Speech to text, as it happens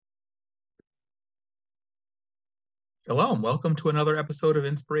Hello, and welcome to another episode of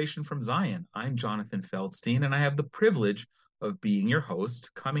Inspiration from Zion. I'm Jonathan Feldstein, and I have the privilege of being your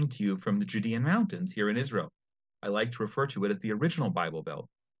host, coming to you from the Judean Mountains here in Israel. I like to refer to it as the original Bible Belt.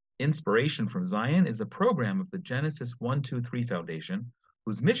 Inspiration from Zion is a program of the Genesis 123 Foundation,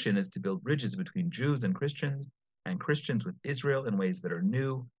 whose mission is to build bridges between Jews and Christians with Israel in ways that are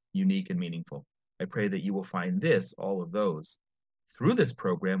new, unique, and meaningful. I pray that you will find this all of those. Through this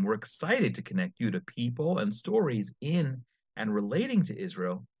program, we're excited to connect you to people and stories in and relating to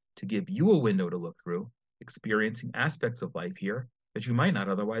Israel to give you a window to look through, experiencing aspects of life here that you might not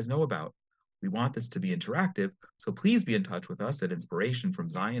otherwise know about. We want this to be interactive, so please be in touch with us at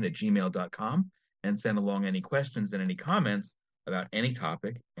inspirationfromzion@gmail.com and send along any questions and any comments about any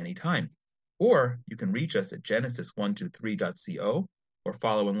topic anytime. Or you can reach us at genesis123.co or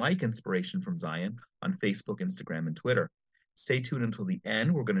follow and like Inspiration from Zion on Facebook, Instagram, and Twitter. Stay tuned until the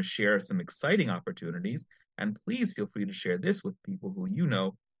end. We're going to share some exciting opportunities, and please feel free to share this with people who you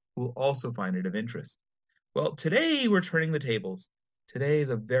know who will also find it of interest. Well, today we're turning the tables. Today is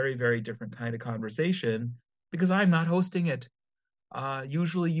a very, very different kind of conversation because I'm not hosting it.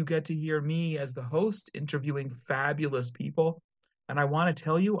 Usually you get to hear me as the host interviewing fabulous people. And I want to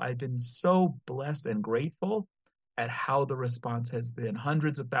tell you, I've been so blessed and grateful at how the response has been.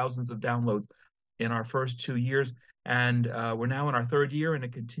 Hundreds of thousands of downloads in our first 2 years. And we're now in our third year and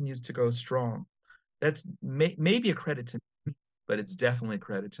it continues to go strong. That's maybe a credit to me, but it's definitely a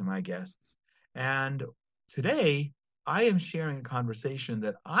credit to my guests. And today I am sharing a conversation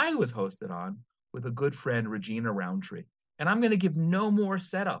that I was hosted on with a good friend, Regina Roundtree. And I'm going to give no more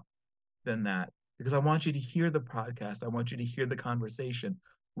setup than that because I want you to hear the podcast. I want you to hear the conversation.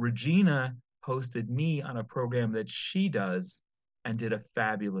 Regina hosted me on a program that she does and did a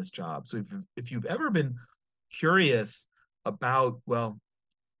fabulous job. So if you've ever been curious about, uh,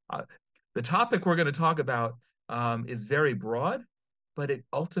 the topic we're going to talk about is very broad, but it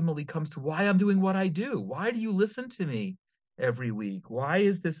ultimately comes to why I'm doing what I do. Why do you listen to me every week? Why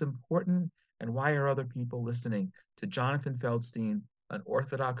is this important? And why are other people listening to Jonathan Feldstein, an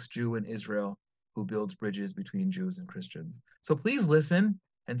Orthodox Jew in Israel who builds bridges between Jews and Christians? So please listen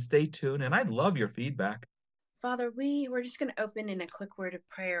and stay tuned. And I'd love your feedback. Father, we're just going to open in a quick word of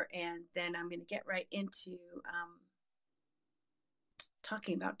prayer, and then I'm going to get right into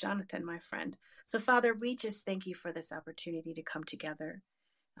talking about Jonathan, my friend. So, Father, we just thank you for this opportunity to come together.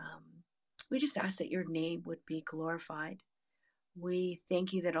 We just ask that your name would be glorified. We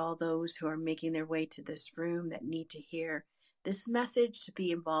thank you that all those who are making their way to this room that need to hear this message, to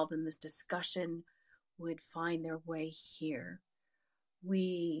be involved in this discussion, would find their way here.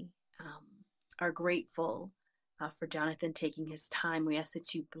 We are grateful for Jonathan taking his time. We ask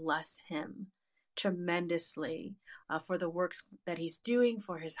that you bless him tremendously for the work that he's doing,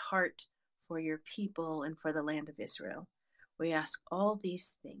 for his heart, for your people, and for the land of Israel. We ask all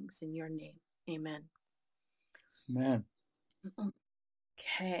these things in your name. Amen. Amen.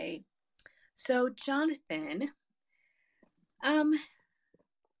 Okay. So, Jonathan, I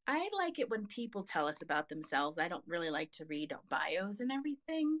like it when people tell us about themselves. I don't really like to read bios and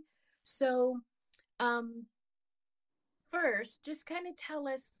everything. So, first, just kind of tell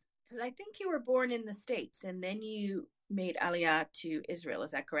us, because I think you were born in the States and then you made Aliyah to Israel.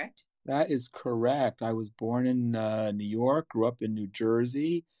 Is that correct? That is correct. I was born in New York, grew up in New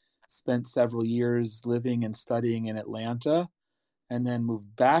Jersey, spent several years living and studying in Atlanta, and then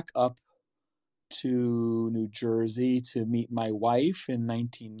moved back up to New Jersey to meet my wife in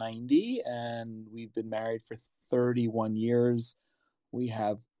 1990. And we've been married for 31 years. We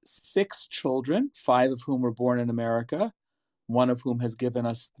have 6 children, 5 of whom were born in America, one of whom has given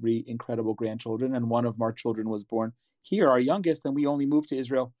us 3 incredible grandchildren, and one of our children was born here, our youngest, and we only moved to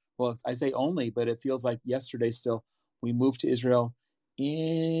Israel. Well, I say only, but it feels like yesterday still. We moved to Israel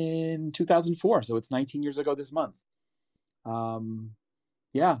in 2004, so it's 19 years ago this month.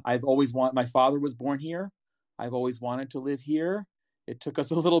 I've always wanted, my father was born here. I've always wanted to live here. It took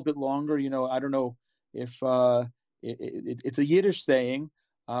us a little bit longer. I don't know if it's a Yiddish saying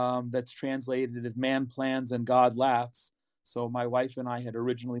that's translated as man plans and God laughs. So my wife and I had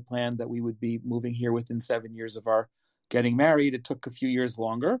originally planned that we would be moving here within 7 years of our getting married. It took a few years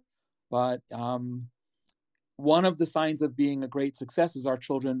longer, but one of the signs of being a great success is our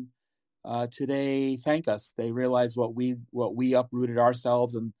children today thank us. They realize what we uprooted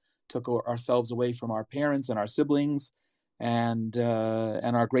ourselves and took ourselves away from our parents and our siblings, and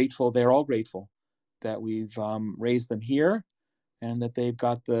are grateful. They're all grateful that we've raised them here, and that they've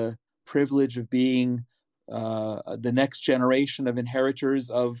got the privilege of being the next generation of inheritors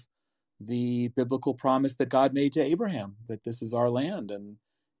of the biblical promise that God made to Abraham, that this is our land, and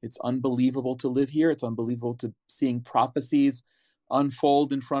It's unbelievable to live here. It's unbelievable to seeing prophecies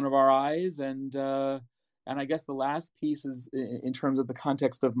unfold in front of our eyes. And I guess the last piece is in terms of the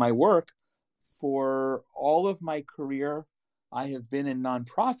context of my work. For all of my career, I have been in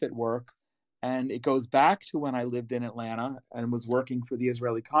nonprofit work, and it goes back to when I lived in Atlanta and was working for the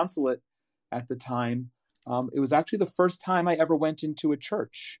Israeli consulate at the time. It was actually the first time I ever went into a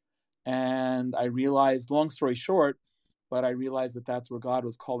church. And I realized, long story short, but I realized that that's where God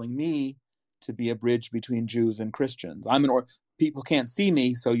was calling me to be a bridge between Jews and Christians. People can't see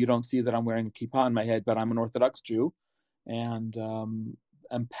me, so you don't see that I'm wearing a kippah on my head, but I'm an Orthodox Jew, and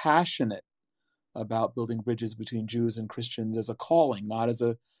I'm passionate about building bridges between Jews and Christians as a calling, not as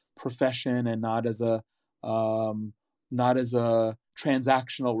a profession, and not as a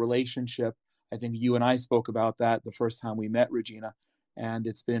transactional relationship. I think you and I spoke about that the first time we met, Regina, and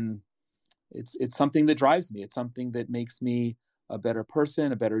it's something that drives me. It's something that makes me a better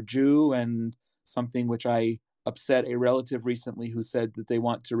person, a better Jew, and something which I upset a relative recently who said that they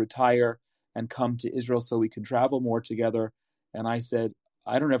want to retire and come to Israel so we can travel more together. And I said,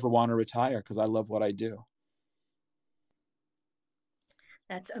 I don't ever want to retire because I love what I do.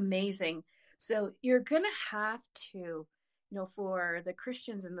 That's amazing. So you're going to have to, for the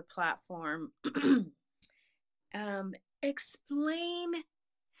Christians in the platform, explain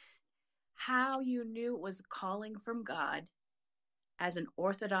how you knew it was a calling from God as an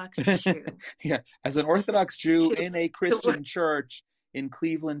Orthodox Jew. Yeah, as an Orthodox Jew in a Christian church in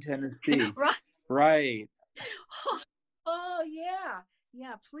Cleveland, Tennessee. Right. Oh, yeah.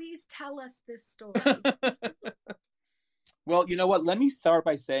 Yeah, please tell us this story. Well, you know what? Let me start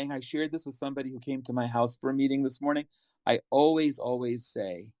by saying I shared this with somebody who came to my house for a meeting this morning. I always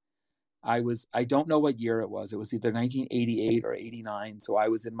say, I don't know what year it was. It was either 1988 or 89. So I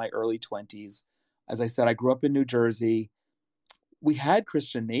was in my early 20s. As I said, I grew up in New Jersey. We had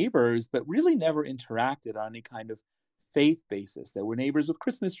Christian neighbors, but really never interacted on any kind of faith basis. There were neighbors with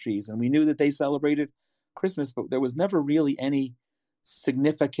Christmas trees, and we knew that they celebrated Christmas, but there was never really any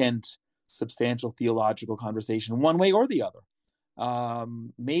significant, substantial theological conversation one way or the other.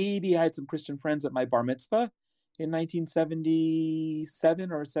 Maybe I had some Christian friends at my bar mitzvah in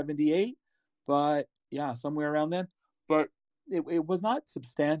 1977 or 78, but yeah, somewhere around then. But it was not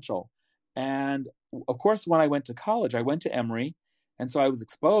substantial. And of course, when I went to college, I went to Emory, and so I was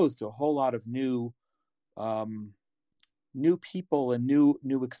exposed to a whole lot of new people and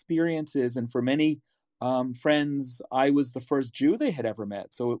new experiences. And for many friends, I was the first Jew they had ever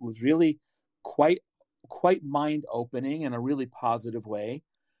met. So it was really quite mind-opening in a really positive way.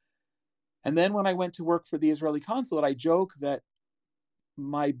 And then when I went to work for the Israeli consulate, I joke that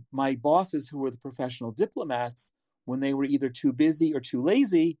my bosses, who were the professional diplomats, when they were either too busy or too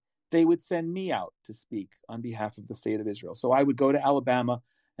lazy, they would send me out to speak on behalf of the state of Israel. So I would go to Alabama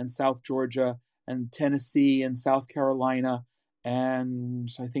and South Georgia and Tennessee and South Carolina and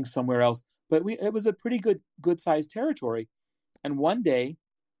I think somewhere else. But it was a pretty good sized territory. And one day,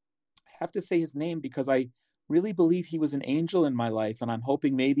 I have to say his name because I really believe he was an angel in my life. And I'm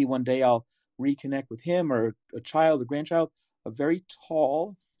hoping maybe one day I'll reconnect with him or a child, a grandchild. A very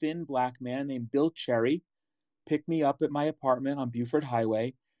tall, thin black man named Bill Cherry picked me up at my apartment on Buford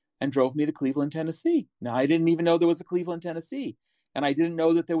Highway and drove me to Cleveland, Tennessee. Now, I didn't even know there was a Cleveland, Tennessee. And I didn't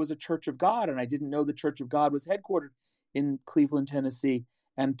know that there was a Church of God. And I didn't know the Church of God was headquartered in Cleveland, Tennessee.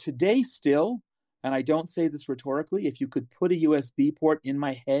 And today still, and I don't say this rhetorically, if you could put a USB port in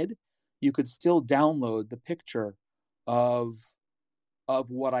my head, you could still download the picture of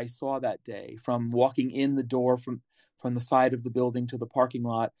what I saw that day, from walking in the door from the side of the building to the parking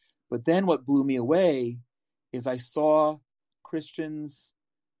lot. But then what blew me away is I saw Christians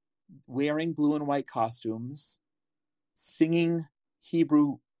wearing blue and white costumes, singing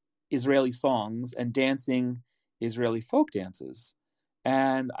Hebrew Israeli songs and dancing Israeli folk dances.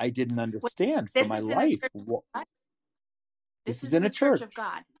 And I didn't understand for my life. This is in a church of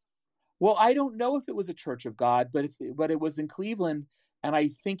God. Well, I don't know if it was a Church of God, but it was in Cleveland, and I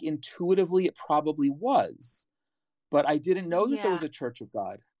think intuitively it probably was. But I didn't know that there was a Church of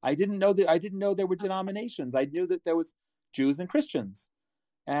God. I didn't know there were denominations. I knew that there was Jews and Christians.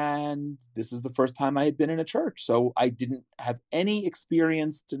 And this is the first time I had been in a church. So I didn't have any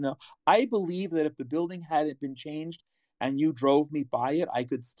experience to know. I believe that if the building hadn't been changed and you drove me by it, I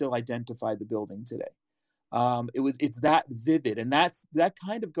could still identify the building today. It's that vivid. And that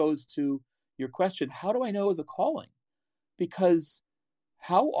kind of goes to your question. How do I know as a calling? Because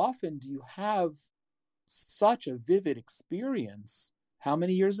how often do you have such a vivid experience? How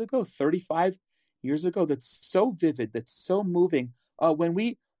many years ago? 35 years ago. That's so vivid. That's so moving.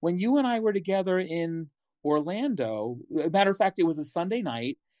 When you and I were together in Orlando, matter of fact, it was a Sunday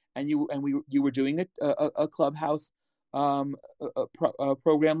night, and you were doing a clubhouse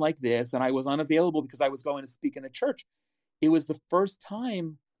program like this, and I was unavailable because I was going to speak in a church. It was the first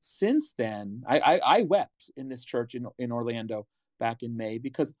time since then. I wept in this church in Orlando back in May,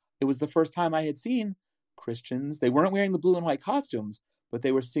 because it was the first time I had seen Christians. They weren't wearing the blue and white costumes, but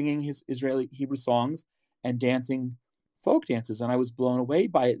they were singing his Israeli Hebrew songs and dancing folk dances, and I was blown away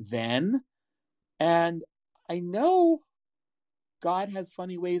by it then. And I know God has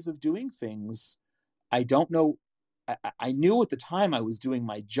funny ways of doing things. I don't know. I knew at the time I was doing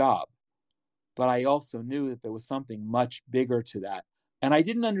my job, but I also knew that there was something much bigger to that. And I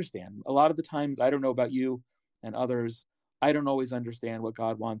didn't understand. A lot of the times, I don't know about you and others, I don't always understand what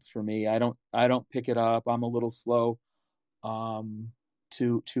God wants for me. I don't pick it up. I'm a little slow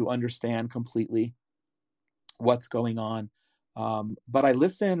to understand completely what's going on. But I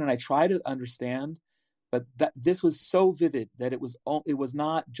listen and I try to understand. But that this was so vivid that it was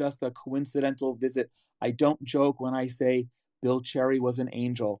not just a coincidental visit. I don't joke when I say Bill Cherry was an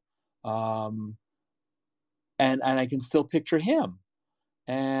angel, and I can still picture him.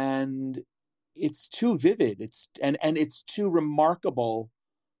 And it's too vivid. It's too remarkable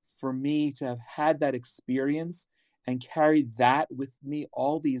for me to have had that experience and carried that with me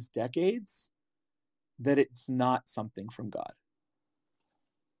all these decades, that it's not something from God.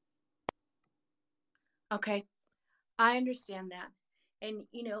 Okay, I understand that. And,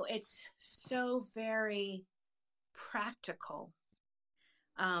 it's so very practical.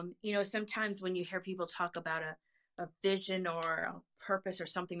 Sometimes when you hear people talk about a vision or a purpose or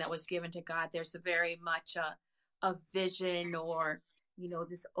something that was given to God, there's a very much a vision or,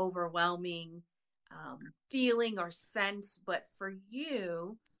 this overwhelming feeling or sense. But for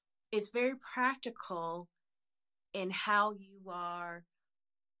you, it's very practical in how you are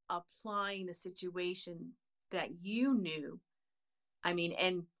applying the situation that you knew. I mean,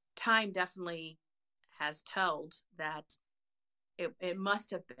 and time definitely has told that it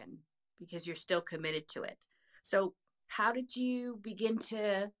must have been, because you're still committed to it. So how did you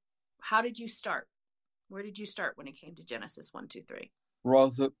start? Where did you start when it came to Genesis 1, 2, 3?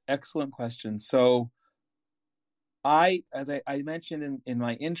 Rosa, excellent question. So as I mentioned in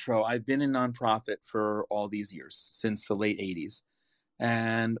my intro, I've been in nonprofit for all these years, since the late 80s.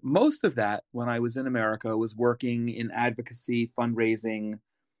 And most of that, when I was in America, was working in advocacy, fundraising,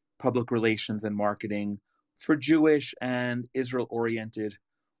 public relations, and marketing for Jewish and Israel-oriented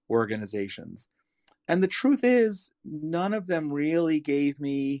organizations. And the truth is, none of them really gave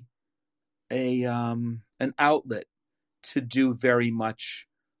me an outlet to do very much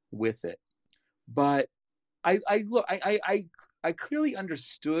with it. But I clearly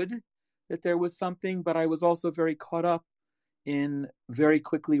understood that there was something, but I was also very caught up in very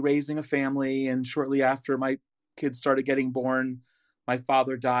quickly raising a family. And shortly after my kids started getting born, my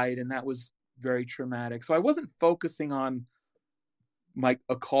father died, and that was very traumatic. So I wasn't focusing on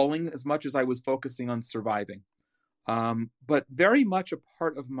a calling as much as I was focusing on surviving. But very much a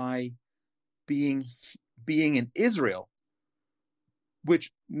part of my being in Israel,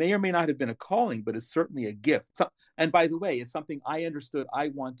 which may or may not have been a calling, but is certainly a gift. So, and by the way, it's something I understood I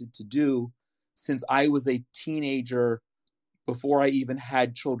wanted to do since I was a teenager. Before I even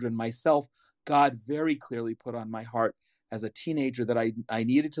had children myself, God very clearly put on my heart as a teenager that I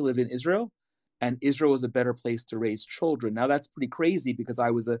needed to live in Israel, and Israel was a better place to raise children. Now that's pretty crazy, because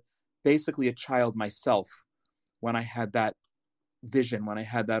I was basically a child myself when I had that vision, when I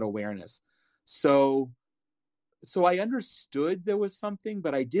had that awareness. So I understood there was something,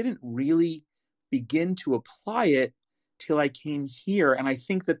 but I didn't really begin to apply it till I came here. And I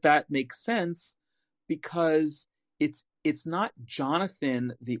think that makes sense, because it's not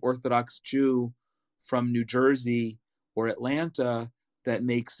Jonathan, the Orthodox Jew from New Jersey or Atlanta, that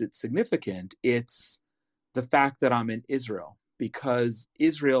makes it significant. It's the fact that I'm in Israel, because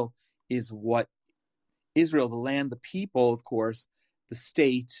Israel, the land, the people, of course, the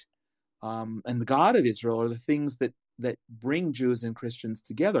state, and the God of Israel are the things that bring Jews and Christians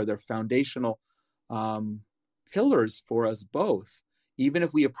together. They're foundational pillars for us both, even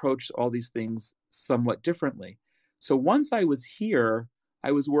if we approach all these things somewhat differently. So once I was here,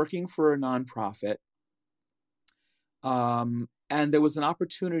 I was working for a nonprofit, and there was an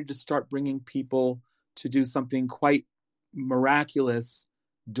opportunity to start bringing people to do something quite miraculous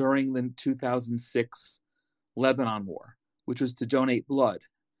during the 2006 Lebanon war, which was to donate blood.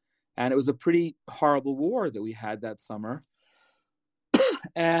 And it was a pretty horrible war that we had that summer.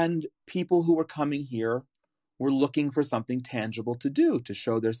 And people who were coming here were looking for something tangible to do to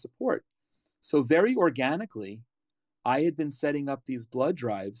show their support. So very organically, I had been setting up these blood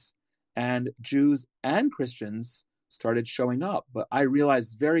drives, and Jews and Christians started showing up. But I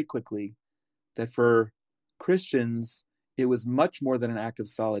realized very quickly that for Christians, it was much more than an act of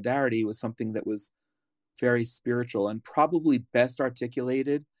solidarity. It was something that was very spiritual and probably best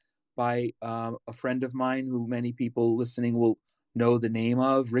articulated by a friend of mine who many people listening will know the name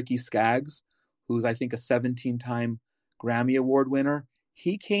of, Ricky Skaggs, who's, I think, a 17-time Grammy Award winner.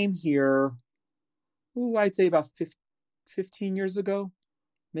 He came here, I'd say about 15 years ago,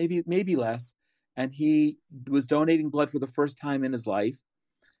 maybe less. And he was donating blood for the first time in his life.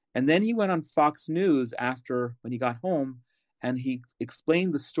 And then he went on Fox News when he got home, and he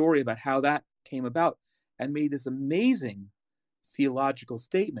explained the story about how that came about and made this amazing theological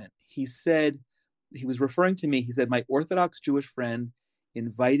statement. He said, he was referring to me, he said, my Orthodox Jewish friend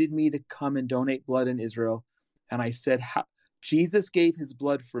invited me to come and donate blood in Israel. And I said, Jesus gave his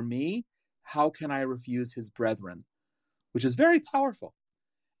blood for me. How can I refuse his brethren? Which is very powerful.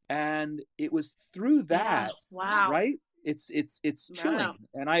 And it was through that, wow. right? It's chilling. Wow.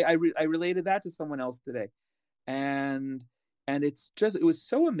 And I related that to someone else today. And it was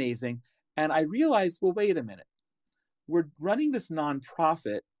so amazing. And I realized, well, wait a minute. We're running this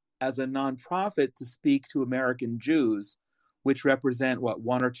nonprofit as a nonprofit to speak to American Jews, which represent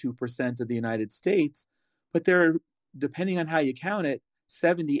 1 or 2% of the United States. But there are, depending on how you count it,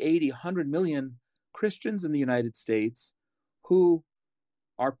 70, 80, 100 million Christians in the United States who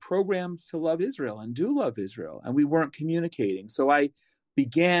are programmed to love Israel and do love Israel, and we weren't communicating. So I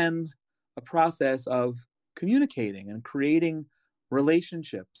began a process of communicating and creating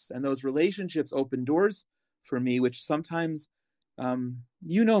relationships, and those relationships open doors for me, which sometimes,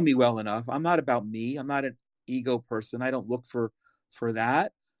 you know me well enough. I'm not about me. I'm not an ego person. I don't look for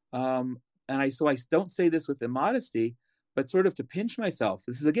that. And I don't say this with immodesty, but sort of to pinch myself.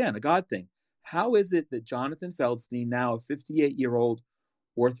 This is, again, a God thing. How is it that Jonathan Feldstein, now a 58-year-old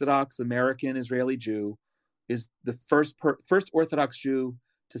Orthodox American Israeli Jew, is the first Orthodox Jew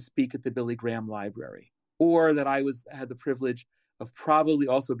to speak at the Billy Graham Library, or that I had the privilege of probably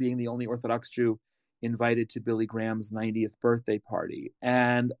also being the only Orthodox Jew invited to Billy Graham's 90th birthday party,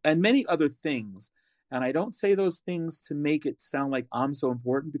 and many other things. And I don't say those things to make it sound like I'm so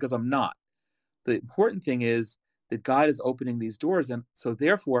important, because I'm not. The important thing is that God is opening these doors, and so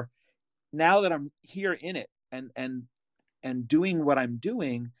therefore, now that I'm here in it and doing what I'm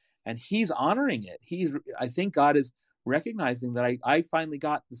doing, and he's honoring it. I think God is recognizing that I finally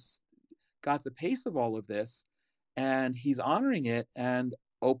got the pace of all of this, and he's honoring it and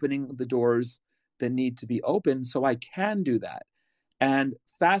opening the doors that need to be opened so I can do that. And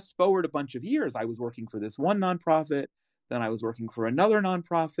fast forward a bunch of years, I was working for this one nonprofit, then I was working for another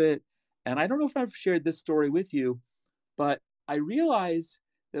nonprofit. And I don't know if I've shared this story with you, but I realized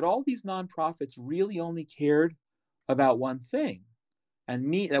that all these nonprofits really only cared about one thing.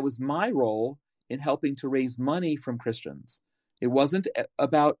 And that was my role in helping to raise money from Christians. It wasn't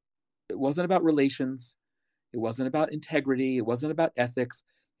about relations. It wasn't about integrity. It wasn't about ethics.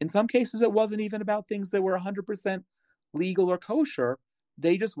 In some cases, it wasn't even about things that were 100% legal or kosher.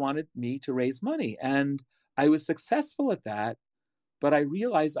 They just wanted me to raise money. And I was successful at that. But I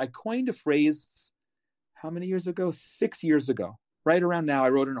realized I coined a phrase, how many years ago? 6 years ago. Right around now,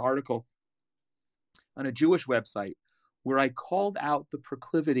 I wrote an article on a Jewish website where I called out the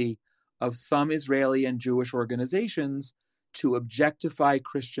proclivity of some Israeli and Jewish organizations to objectify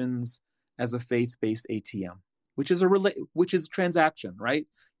Christians as a faith-based ATM, which is a transaction, right?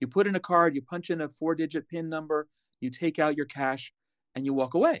 You put in a card, you punch in a 4-digit PIN number, you take out your cash, and you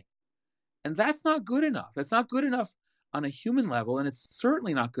walk away. And that's not good enough. It's not good enough on a human level, and it's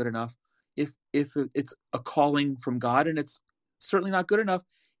certainly not good enough if it's a calling from God, and it's certainly not good enough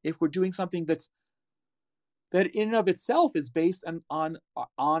if we're doing something that in and of itself is based on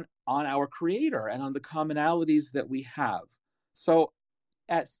our Creator and on the commonalities that we have. So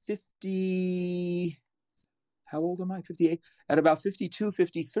at 50, how old am I? 58. At about 52,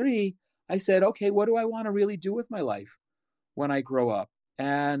 53, I said, okay, what do I want to really do with my life when I grow up?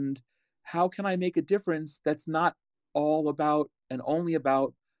 And how can I make a difference that's not all about and only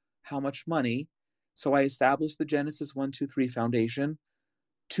about how much money? So I established the Genesis 123 Foundation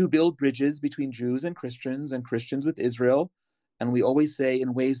to build bridges between Jews and Christians with Israel. And we always say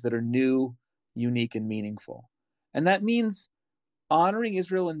in ways that are new, unique, and meaningful. And that means honoring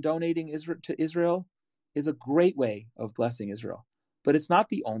Israel and donating to Israel is a great way of blessing Israel. But it's not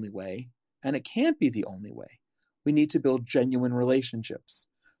the only way, and it can't be the only way. We need to build genuine relationships.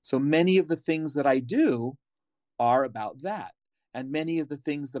 So many of the things that I do are about that. And many of the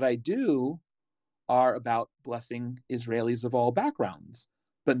things that I do are about blessing Israelis of all backgrounds.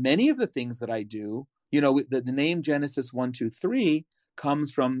 But many of the things that I do, the name Genesis 123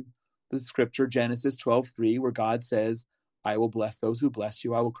 comes from the scripture, Genesis 12:3, where God says, I will bless those who bless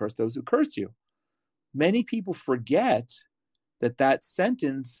you, I will curse those who curse you. Many people forget that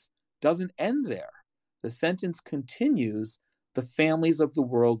sentence doesn't end there. The sentence continues, the families of the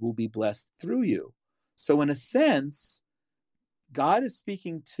world will be blessed through you. So in a sense, God is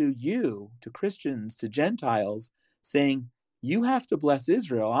speaking to you, to Christians, to Gentiles, saying, you have to bless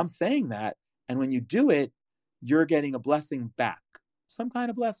Israel. I'm saying that. And when you do it, you're getting a blessing back, some kind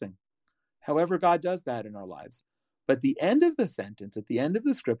of blessing. However, God does that in our lives. But the end of the sentence, at the end of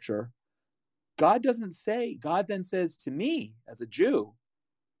the scripture, God doesn't say, God then says to me as a Jew,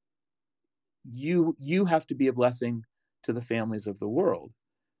 you have to be a blessing to the families of the world.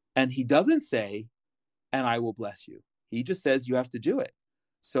 And he doesn't say, and I will bless you. He just says you have to do it.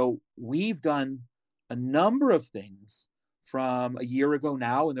 So we've done a number of things from a year ago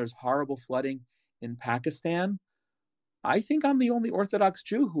now, and there's horrible flooding in Pakistan. I think I'm the only Orthodox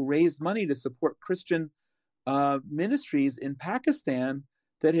Jew who raised money to support Christian ministries in Pakistan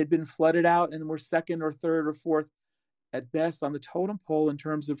that had been flooded out and were second or third or fourth at best on the totem pole in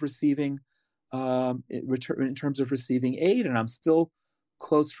terms of receiving aid. And I'm still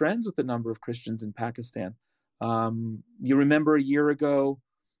close friends with a number of Christians in Pakistan. You remember a year ago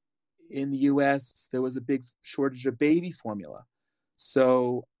in the US, there was a big shortage of baby formula.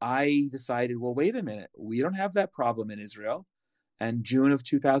 So I decided, well, wait a minute, we don't have that problem in Israel. And June of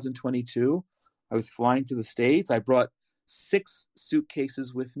 2022, I was flying to the States. I brought 6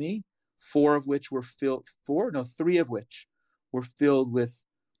 suitcases with me, 3 of which were filled with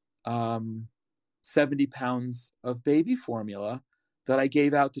 70 pounds of baby formula that I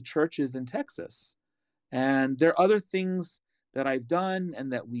gave out to churches in Texas. And there are other things that I've done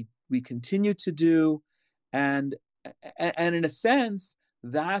and that we continue to do. And in a sense,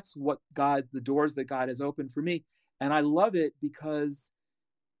 that's what the doors that God has opened for me. And I love it because,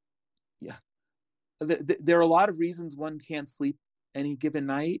 there are a lot of reasons one can't sleep any given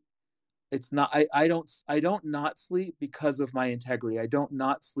night. It's not, I don't not sleep because of my integrity. I don't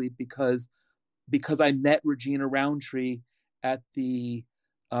not sleep because I met Regina Roundtree at the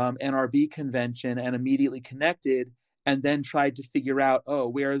NRB convention and immediately connected, and then tried to figure out,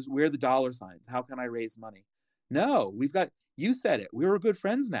 where are the dollar signs? How can I raise money? No, you said it. We're good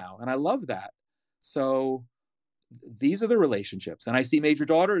friends now, and I love that. So these are the relationships. And I see Major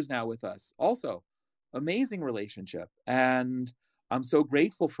Daughter is now with us also. Amazing relationship. And I'm so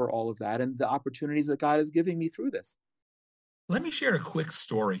grateful for all of that and the opportunities that God is giving me through this. Let me share a quick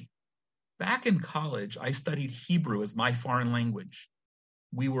story. Back in college, I studied Hebrew as my foreign language.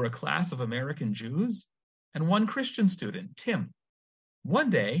 We were a class of American Jews and one Christian student, Tim. One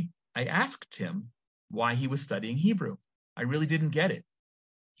day, I asked Tim why he was studying Hebrew. I really didn't get it.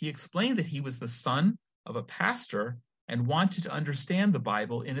 He explained that he was the son of a pastor and wanted to understand the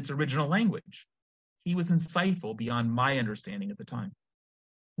Bible in its original language. He was insightful beyond my understanding at the time.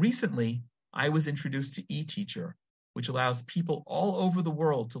 Recently, I was introduced to eTeacher, which allows people all over the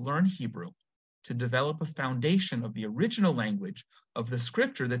world to learn Hebrew, to develop a foundation of the original language of the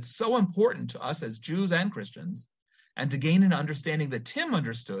scripture that's so important to us as Jews and Christians, and to gain an understanding that Tim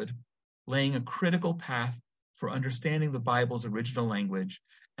understood, laying a critical path for understanding the Bible's original language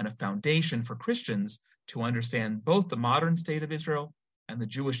and a foundation for Christians to understand both the modern state of Israel and the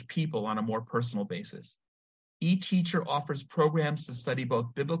Jewish people on a more personal basis. eTeacher offers programs to study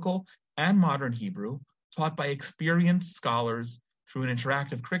both biblical and modern Hebrew, taught by experienced scholars through an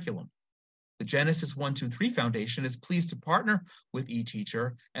interactive curriculum. The Genesis 1-2-3 Foundation is pleased to partner with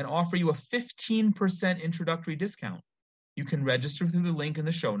eTeacher and offer you a 15% introductory discount. You can register through the link in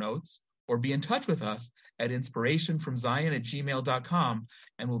the show notes or be in touch with us at inspirationfromzion@gmail.com,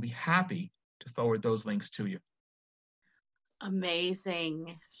 and we'll be happy to forward those links to you.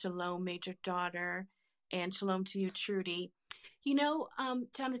 Amazing. Shalom, Major Daughter, and shalom to you, Trudy.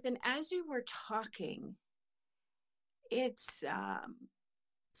 Jonathan, as you were talking, it's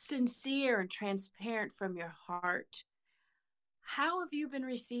sincere and transparent from your heart. How have you been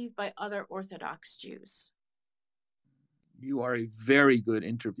received by other Orthodox Jews? You are a very good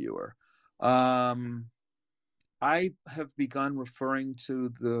interviewer. I have begun referring to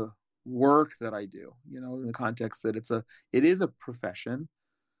the work that I do, in the context that it is a profession,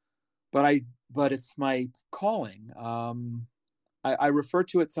 but it's my calling. I refer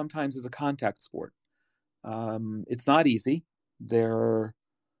to it sometimes as a contact sport. It's not easy.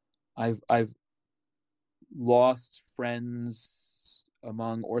 I've lost friends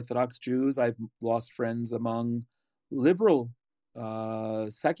among Orthodox Jews. I've lost friends among liberal,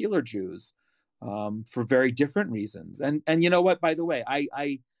 secular Jews, for very different reasons. And you know what, by the way,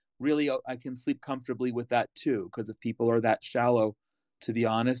 I can sleep comfortably with that too, because if people are that shallow, to be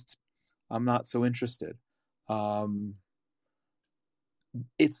honest, I'm not so interested.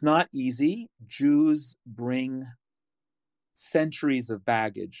 It's not easy. Jews bring centuries of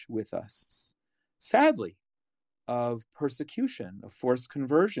baggage with us, sadly, of persecution, of forced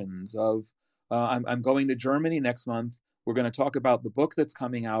conversions, of I'm going to Germany next month. We're going to talk about the book that's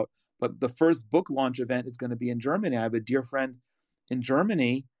coming out, but the first book launch event is going to be in Germany. I have a dear friend in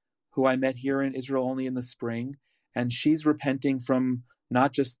Germany who I met here in Israel only in the spring, and she's repenting from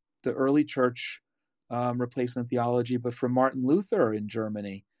not just the early church replacement theology, but from Martin Luther in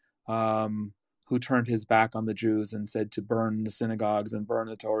Germany, who turned his back on the Jews and said to burn the synagogues and burn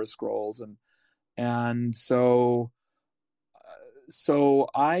the Torah scrolls. And so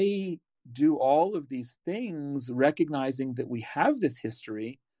I do all of these things recognizing that we have this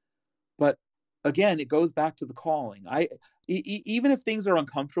history, but again, it goes back to the calling. Even if things are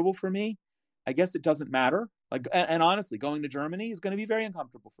uncomfortable for me, I guess it doesn't matter. Like, and honestly, going to Germany is going to be very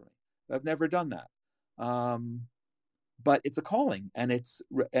uncomfortable for me. I've never done that. But it's a calling, and it's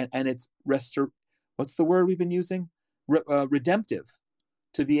what's the word we've been using? Redemptive.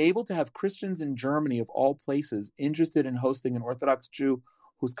 To be able to have Christians in Germany, of all places, interested in hosting an Orthodox Jew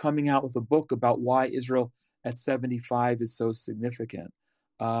who's coming out with a book about why Israel at 75 is so significant.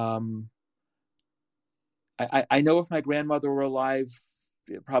 I know if my grandmother were alive,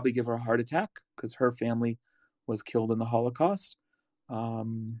 it'd probably give her a heart attack because her family was killed in the Holocaust. But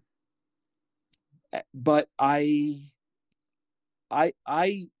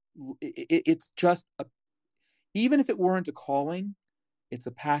it's just even if it weren't a calling, it's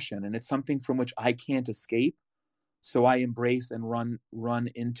a passion, and it's something from which I can't escape. So I embrace and run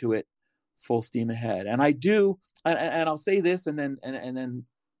into it full steam ahead. And I do, and I'll say this, and then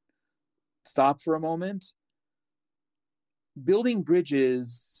stop for a moment. Building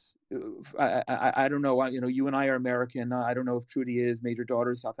bridges. I don't know. You and I are American. I don't know if Trudy is. Major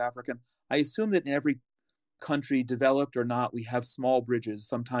daughter is South African. I assume that in every country, developed or not, we have small bridges.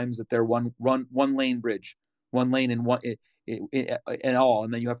 Sometimes that they're one lane bridge, one lane and one in all,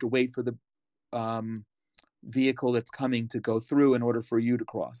 and then you have to wait for the vehicle that's coming to go through in order for you to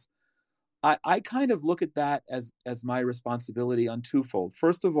cross. I kind of look at that as my responsibility on twofold.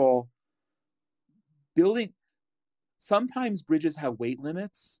 First of all, sometimes bridges have weight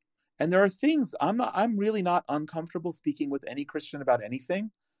limits, and there are things I'm really not uncomfortable speaking with any Christian about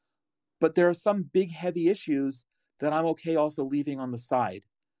anything, but there are some big heavy issues that I'm okay also leaving on the side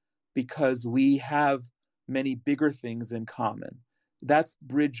because we have many bigger things in common. That's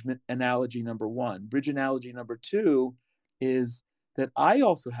bridge analogy number one. Bridge analogy number two is that I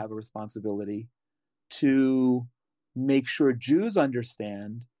also have a responsibility to make sure Jews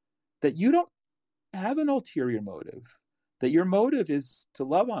understand that you don't have an ulterior motive, that your motive is to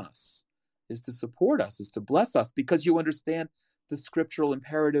love on us, is to support us, is to bless us, because you understand the scriptural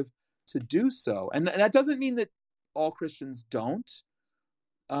imperative to do so. And that doesn't mean that all Christians don't.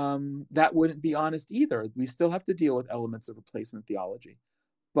 That wouldn't be honest either. We still have to deal with elements of replacement theology.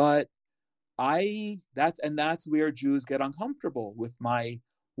 But that's where Jews get uncomfortable with my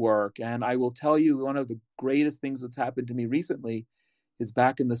work. And I will tell you, one of the greatest things that's happened to me recently is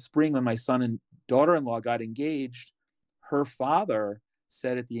back in the spring when my son and daughter-in-law got engaged. Her father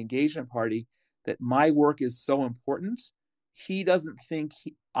said at the engagement party that my work is so important, he doesn't think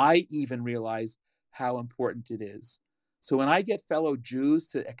I even realize how important it is. So when I get fellow Jews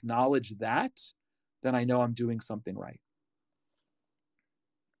to acknowledge that, then I know I'm doing something right.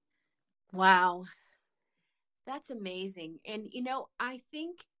 Wow. That's amazing. And, I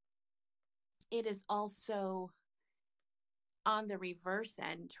think it is also on the reverse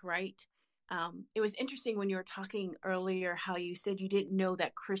end, right? It was interesting when you were talking earlier how you said you didn't know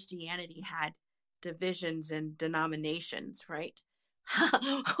that Christianity had divisions and denominations, right?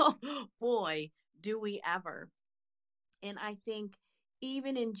 Boy, do we ever. And I think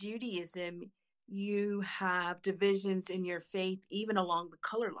even in Judaism, you have divisions in your faith, even along the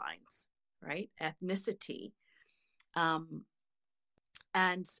color lines, right? Ethnicity. And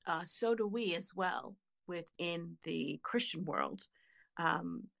so do we as well within the Christian world.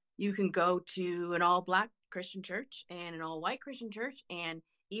 You can go to an all-Black Christian church and an all-white Christian church, and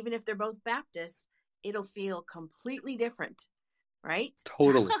even if they're both Baptists, it'll feel completely different, right?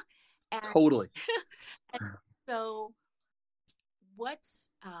 Totally. and, Totally. And so what's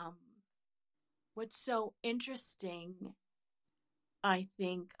so interesting, I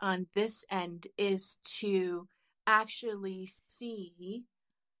think, on this end is to actually see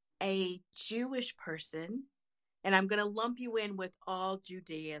a Jewish person, and I'm going to lump you in with all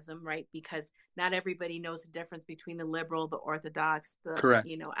Judaism, right? Because not everybody knows the difference between the liberal, the Orthodox, the, Correct.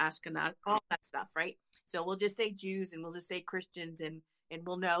 Ashkenaz, all that stuff, right? So we'll just say Jews and we'll just say Christians and and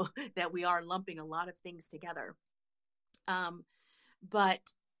we'll know that we are lumping a lot of things together. But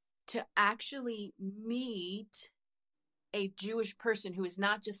to actually meet a Jewish person who is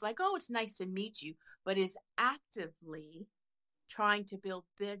not just like, oh, it's nice to meet you, but is actively trying to build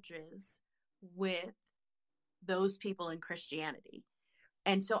bridges with those people in Christianity.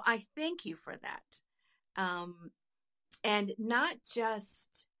 And so I thank you for that. And not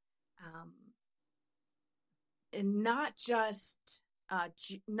just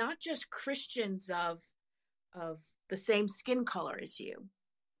Christians of the same skin color as you,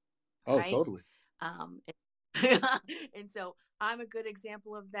 Oh, right? totally. And so I'm a good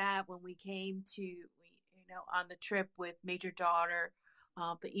example of that. When we came to, on the trip with Major Daughter,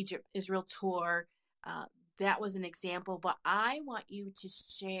 the Israel tour, that was an example. But I want you to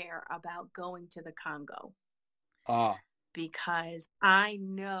share about going to the Congo. Because I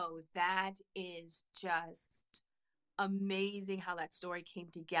know that is just amazing how that story came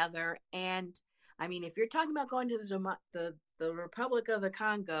together. And I mean, if you're talking about going to the Republic of the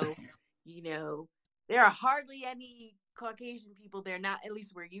Congo, there are hardly any Caucasian people there, not at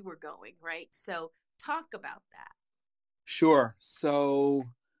least where you were going, right? So talk about that. Sure. So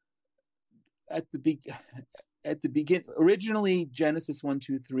at the beginning, originally Genesis 1,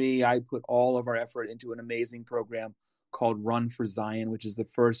 2, 3, I put all of our effort into an amazing program called Run for Zion, which is the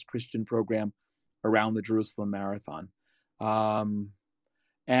first Christian program around the Jerusalem Marathon. And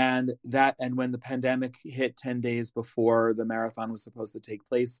when the pandemic hit 10 days before the marathon was supposed to take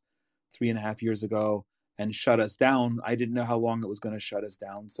place 3.5 years ago and shut us down, I didn't know how long it was going to shut us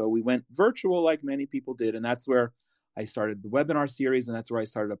down. So we went virtual like many people did. And that's where I started the webinar series. And that's where I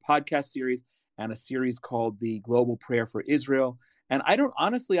started a podcast series and a series called the Global Prayer for Israel. And I don't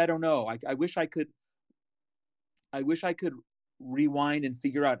know. I wish I could rewind and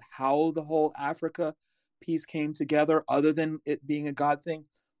figure out how the whole Africa piece came together other than it being a God thing.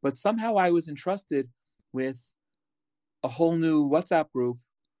 But somehow I was entrusted with a whole new WhatsApp group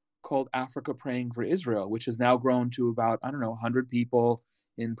called Africa Praying for Israel, which has now grown to about, 100 people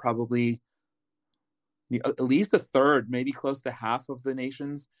in probably at least a third, maybe close to half of the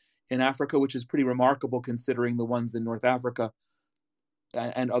nations in Africa, which is pretty remarkable considering the ones in North Africa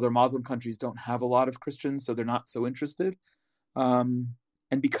and other Muslim countries don't have a lot of Christians, so they're not so interested. And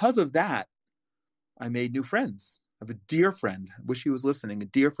because of that, I made new friends. I have a dear friend, wish he was listening, a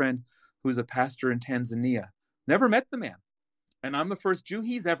dear friend who's a pastor in Tanzania. Never met the man. And I'm the first Jew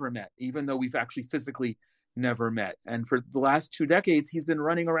he's ever met, even though we've actually physically never met. And for the last 2 decades, he's been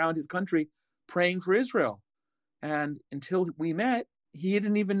running around his country praying for Israel. And until we met, he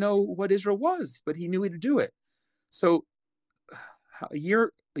didn't even know what Israel was, but he knew how to do it. So a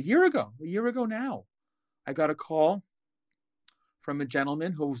year ago now, I got a call from a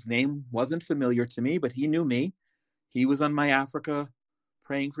gentleman whose name wasn't familiar to me, but he knew me. He was on my Africa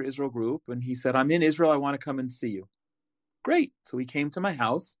Praying for Israel group, and he said, I'm in Israel. I want to come and see you. Great. So he came to my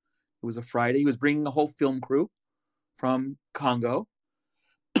house. It was a Friday. He was bringing a whole film crew from Congo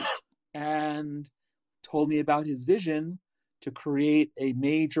and told me about his vision to create a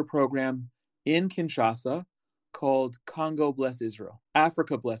major program in Kinshasa called Congo Bless Israel,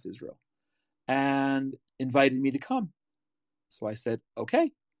 Africa Bless Israel, and invited me to come. So I said,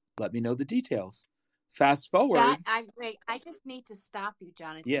 okay, let me know the details. Fast forward. I just need to stop you,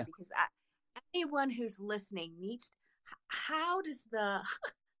 Jonathan, Yeah. because anyone who's listening needs, how does the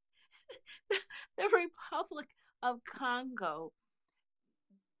Republic of Congo,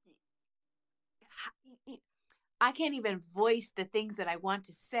 I can't even voice the things that I want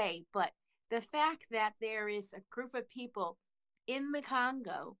to say, but the fact that there is a group of people in the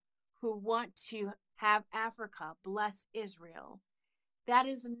Congo who want to have Africa bless Israel, that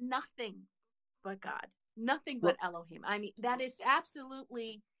is nothing but God, nothing but Elohim. I mean, that is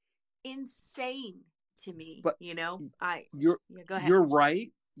absolutely insane to me. But go ahead. You're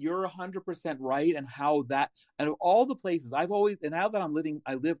right. You're 100% right. And how that, and of all the places I've always, and now that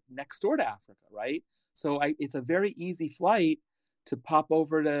I live next door to Africa, right? So it's a very easy flight to pop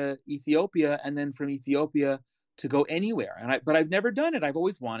over to Ethiopia and then from Ethiopia to go anywhere. But I've never done it. I've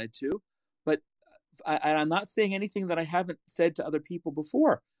always wanted to, but I'm not saying anything that I haven't said to other people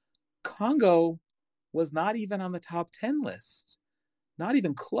before. Congo was not even on the top 10 list, not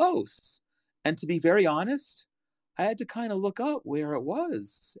even close. And to be very honest, I had to kind of look up where it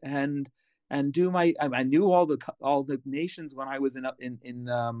was and do I knew all the nations when I was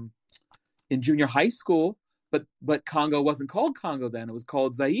in junior high school, but Congo wasn't called Congo then. It was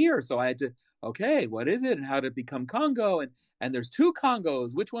called Zaire. So I had to, okay, what is it and how to become Congo? And there's 2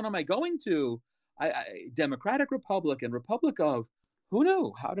 Congos. Which one am I going to? Democratic Republic and Republic of, who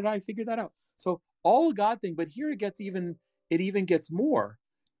knew? How did I figure that out? So all a God thing, but here it gets even it even gets more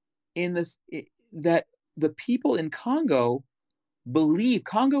in this, that the people in Congo believe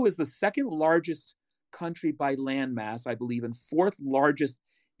Congo is the second largest country by land mass, I believe, and fourth largest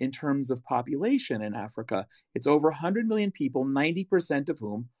in terms of population in Africa. It's over 100 million people, 90% of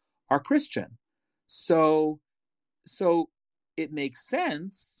whom are Christian. So it makes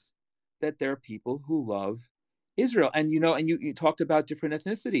sense that there are people who love Israel. And you talked about different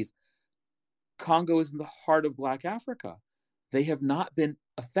ethnicities. Congo is in the heart of Black Africa. They have not been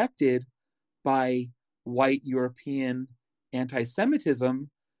affected by white European anti-Semitism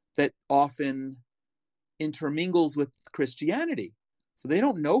that often intermingles with Christianity. So they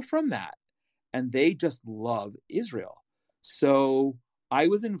don't know from that. And they just love Israel. So I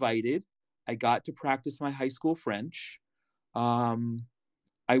was invited. I got to practice my high school French.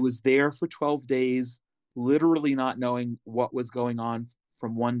 I was there for 12 days, literally not knowing what was going on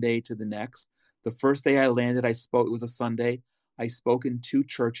from one day to the next. The first day I landed, I spoke, it was a Sunday. I spoke in 2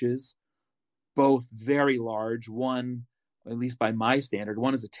 churches, both very large. One, at least by my standard,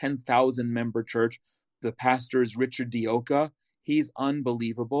 one is a 10,000 member church. The pastor is Richard Dioka. He's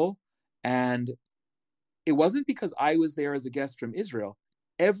unbelievable. And it wasn't because I was there as a guest from Israel.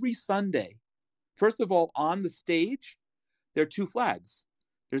 Every Sunday, first of all, on the stage, there are 2 flags.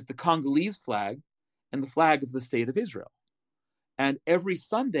 There's the Congolese flag and the flag of the state of Israel. And every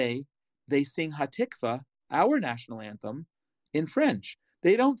Sunday, they sing Hatikva, our national anthem, in French.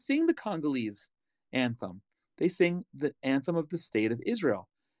 They don't sing the Congolese anthem. They sing the anthem of the state of Israel.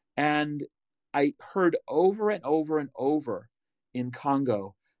 And I heard over and over and over in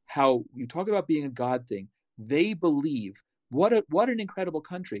Congo how you talk about being a God thing. They believe, what an incredible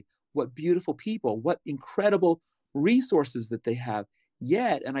country, what beautiful people, what incredible resources that they have.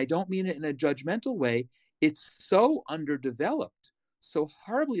 Yet, and I don't mean it in a judgmental way, it's so underdeveloped, so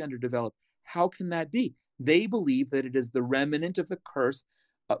horribly underdeveloped. How can that be? They believe that it is the remnant of the curse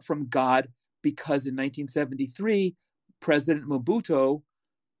from God, because in 1973, President Mobutu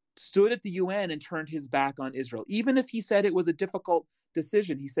stood at the UN and turned his back on Israel. Even if he said it was a difficult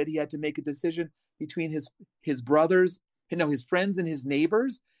decision, he said he had to make a decision between his brothers, his friends and his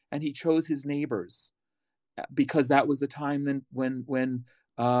neighbors, and he chose his neighbors because that was the time when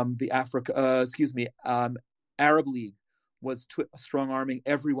the Arab League was strong-arming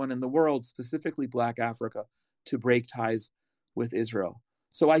everyone in the world, specifically Black Africa, to break ties with Israel.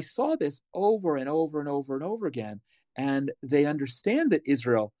 So I saw this over and over and over and over again, and they understand that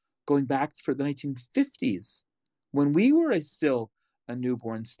Israel, going back for the 1950s, when we were still a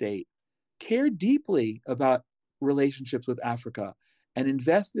newborn state, cared deeply about relationships with Africa and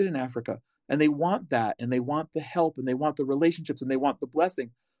invested in Africa. And they want that, and they want the help, and they want the relationships, and they want the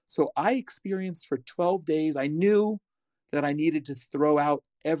blessing. So I experienced for 12 days, I knew that I needed to throw out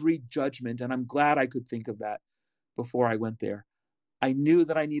every judgment, and I'm glad I could think of that before I went there. I knew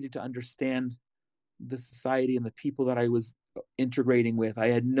that I needed to understand the society and the people that I was integrating with. I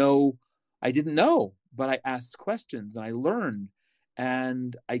didn't know, but I asked questions and I learned,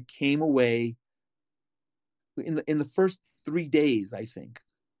 and I came away in the first 3 days, I think,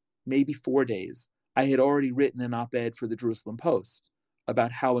 maybe 4 days, I had already written an op-ed for the Jerusalem Post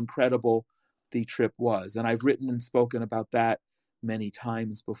about how incredible the trip was. And I've written and spoken about that many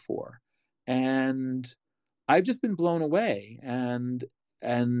times before. And I've just been blown away. And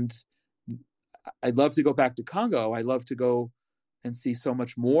I'd love to go back to Congo. I'd love to go and see so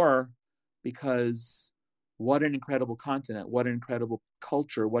much more, because what an incredible continent, what an incredible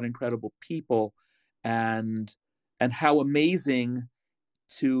culture, what incredible people, and how amazing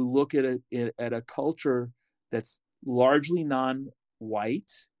to look at a culture that's largely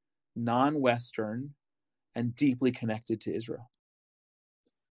non-white, non-Western, and deeply connected to Israel.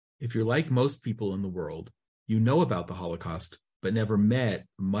 If you're like most people in the world, you know about the Holocaust, but never met,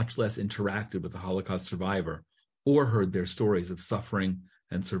 much less interacted with a Holocaust survivor or heard their stories of suffering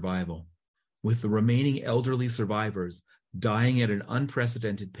and survival. With the remaining elderly survivors dying at an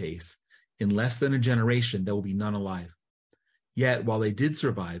unprecedented pace, in less than a generation, there will be none alive. Yet, while they did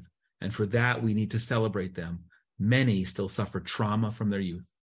survive, and for that we need to celebrate them, many still suffer trauma from their youth.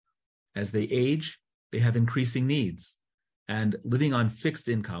 As they age, they have increasing needs, and living on fixed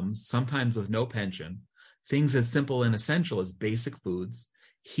incomes, sometimes with no pension, things as simple and essential as basic foods,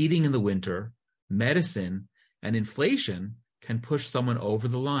 heating in the winter, medicine, and inflation can push someone over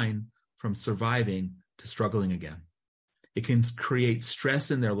the line from surviving to struggling again. It can create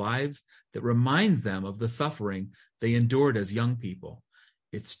stress in their lives that reminds them of the suffering they endured as young people.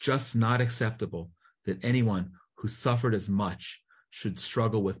 It's just not acceptable that anyone who suffered as much should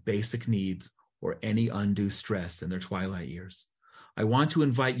struggle with basic needs or any undue stress in their twilight years. I want to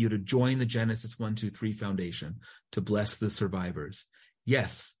invite you to join the Genesis 123 Foundation to bless the survivors.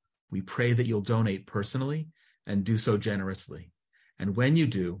 Yes, we pray that you'll donate personally and do so generously. And when you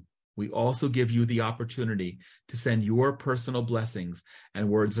do, we also give you the opportunity to send your personal blessings and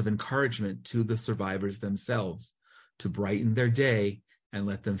words of encouragement to the survivors themselves to brighten their day and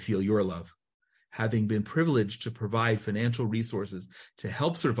let them feel your love. Having been privileged to provide financial resources to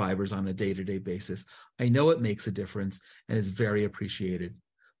help survivors on a day-to-day basis, I know it makes a difference and is very appreciated.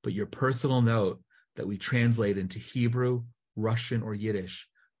 But your personal note that we translate into Hebrew, Russian, or Yiddish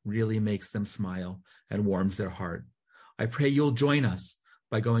really makes them smile and warms their heart. I pray you'll join us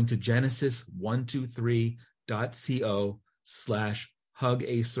by going to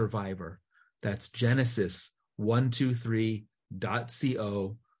genesis123.co/hugasurvivor. That's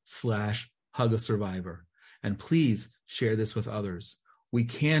genesis123.co/hug-a-survivor. And please share this with others. We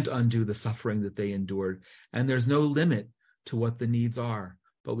can't undo the suffering that they endured, and there's no limit to what the needs are,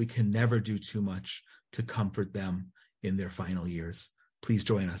 but we can never do too much to comfort them in their final years. Please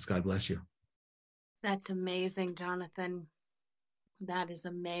join us. God bless you. That's amazing, Jonathan. That is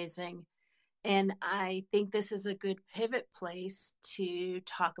amazing. And I think this is a good pivot place to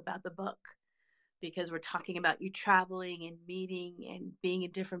talk about the book, because we're talking about you traveling and meeting and being in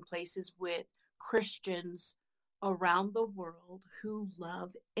different places with Christians around the world who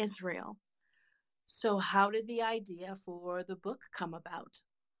love Israel. So how did the idea for the book come about?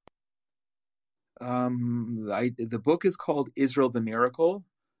 The book is called Israel the Miracle,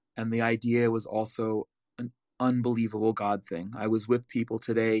 and the idea was also an unbelievable God thing. I was with people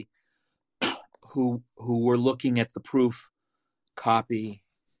today who were looking at the proof copy.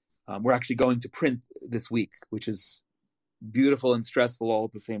 We're actually going to print this week, which is beautiful and stressful all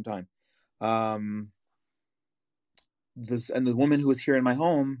at the same time. And the woman who was here in my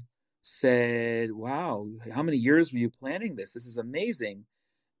home said, "Wow, how many years were you planning this? This is amazing."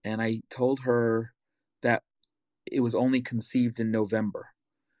 And I told her that it was only conceived in November.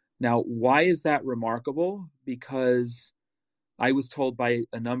 Now, why is that remarkable? Because I was told by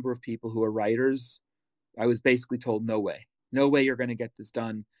a number of people who are writers, I was basically told, no way you're going to get this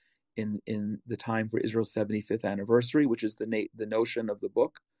done in the time for Israel's 75th anniversary, which is the notion of the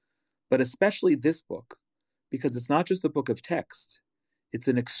book, but especially this book, because it's not just a book of text. It's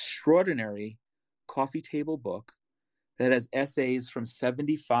an extraordinary coffee table book that has essays from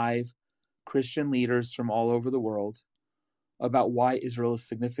 75 Christian leaders from all over the world about why Israel is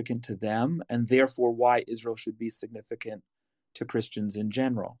significant to them, and therefore why Israel should be significant to Christians in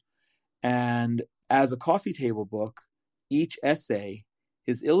general. And as a coffee table book, each essay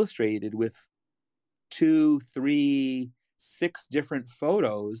is illustrated with 2, 3, 6 different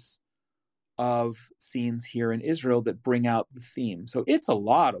photos of scenes here in Israel that bring out the theme. So it's a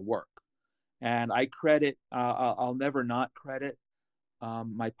lot of work. And I credit, I'll never not credit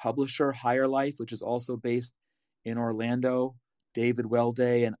my publisher, Higher Life, which is also based in Orlando, David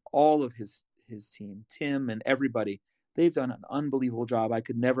Welday, and all of his team, Tim and everybody. They've done an unbelievable job. I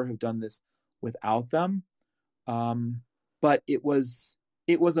could never have done this without them. But it was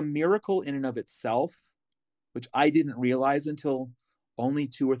a miracle in and of itself, which I didn't realize until only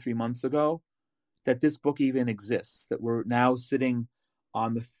 2 or 3 months ago, that this book even exists, that we're now sitting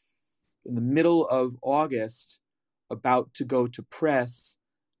in the middle of August, about to go to press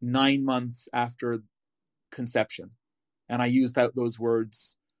 9 months after conception. And I use those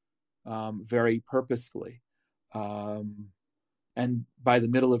words very purposefully. And by the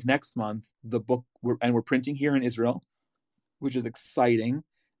middle of next month, the book, we're printing here in Israel, which is exciting.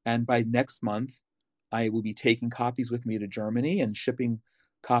 And by next month, I will be taking copies with me to Germany and shipping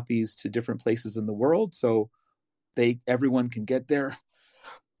copies to different places in the world, so everyone can get their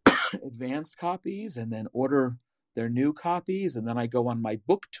advanced copies and then order their new copies. And then I go on my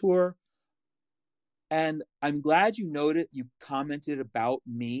book tour. And I'm glad you commented about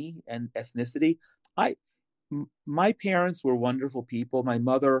me and ethnicity. My parents were wonderful people. My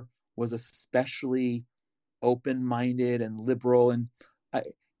mother was especially open-minded and liberal. And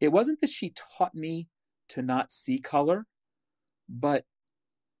it wasn't that she taught me to not see color, but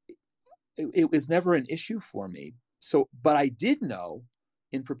it was never an issue for me. But I did know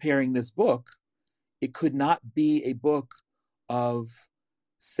in preparing this book, it could not be a book of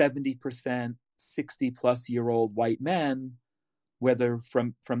 70%, 60-plus-year-old white men, whether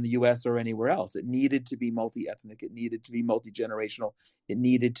from the US or anywhere else. It needed to be multi-ethnic. It needed to be multi-generational. It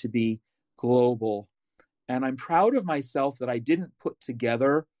needed to be global. And I'm proud of myself that I didn't put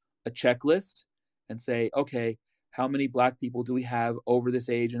together a checklist and say, okay, how many Black people do we have over this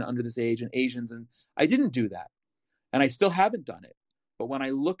age and under this age, and Asians? And I didn't do that. And I still haven't done it. But when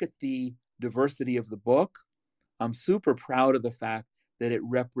I look at the diversity of the book, I'm super proud of the fact that it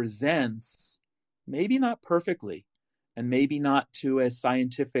represents, maybe not perfectly, and maybe not to a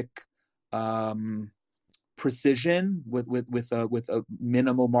scientific precision with a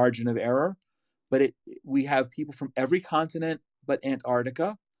minimal margin of error, but we have people from every continent but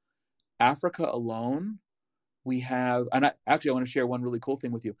Antarctica, Africa alone. We have, and I want to share one really cool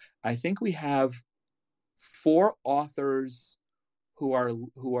thing with you. I think we have 4 authors who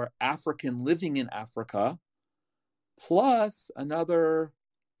are African living in Africa, plus another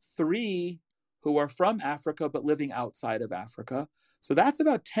 3 who are from Africa but living outside of Africa. So that's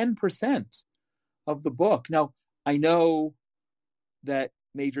about 10% of the book. Now, I know that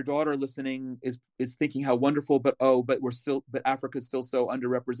major daughter listening is thinking how wonderful, but Africa's still so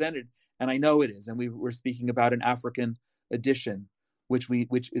underrepresented, and I know it is. And we're speaking about an African edition, which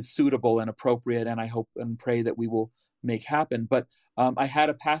is suitable and appropriate, and I hope and pray that we will make happen. But I had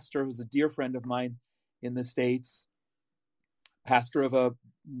a pastor who's a dear friend of mine in the States, pastor of a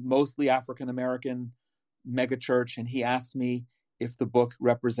mostly African American megachurch, and he asked me if the book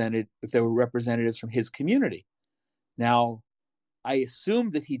if there were representatives from his community. Now, I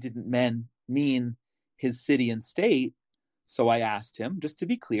assumed that he didn't mean his city and state, so I asked him, just to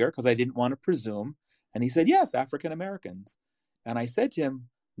be clear, because I didn't want to presume, and he said, yes, African Americans. And I said to him,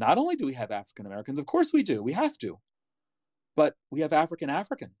 not only do we have African Americans, of course we do, we have to, but we have African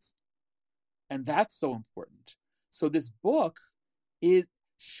Africans, and that's so important. So this book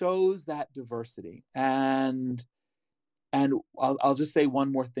shows that diversity, and I'll just say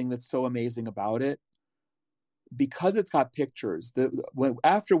one more thing that's so amazing about it. Because it's got pictures,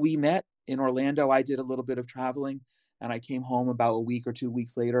 after we met in Orlando, I did a little bit of traveling, and I came home about a week or 2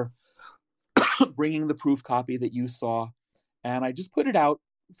 weeks later, bringing the proof copy that you saw, and I just put it out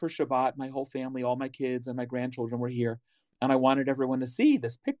for Shabbat. My whole family, all my kids and my grandchildren were here, and I wanted everyone to see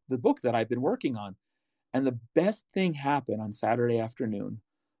the book that I've been working on. And the best thing happened on Saturday afternoon.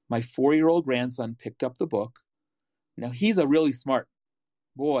 My 4-year-old grandson picked up the book. Now, he's a really smart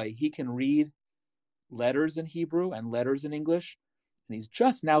boy. He can read letters in Hebrew and letters in English, and he's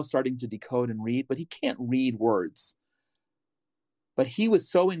just now starting to decode and read, but he can't read words. But he was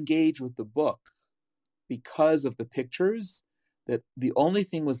so engaged with the book because of the pictures that the only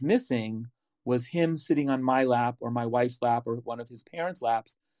thing was missing was him sitting on my lap or my wife's lap or one of his parents'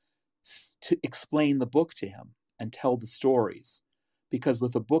 laps to explain the book to him and tell the stories. Because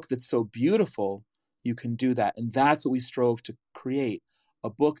with a book that's so beautiful, you can do that. And that's what we strove to create, a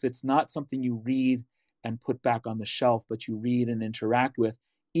book that's not something you read and put back on the shelf, but you read and interact with,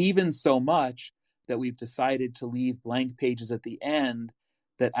 even so much that we've decided to leave blank pages at the end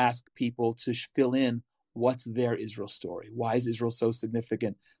that ask people to fill in what's their Israel story. Why is Israel so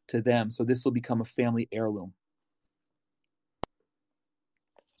significant to them? So this will become a family heirloom.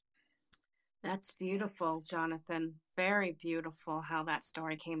 That's beautiful, Jonathan. Very beautiful how that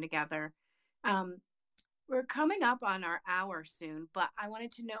story came together. We're coming up on our hour soon, but I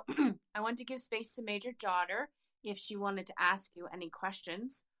wanted to know, I wanted to give space to Major Daughter if she wanted to ask you any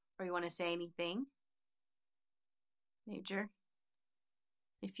questions or you want to say anything. Major,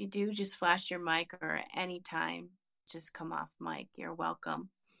 if you do, just flash your mic, or at any time, just come off mic. You're welcome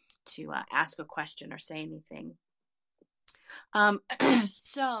to ask a question or say anything.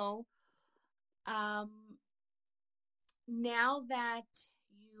 So now that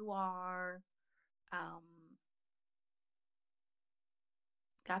you are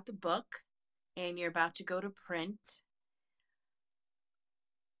got the book and you're about to go to print,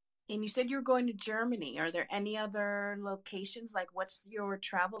 and you said you're going to Germany, are there any other locations? Like, what's your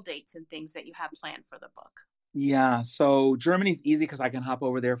travel dates and things that you have planned for the book? Yeah, so Germany's easy because I can hop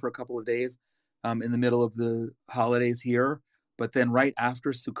over there for a couple of days in the middle of the holidays here. But then right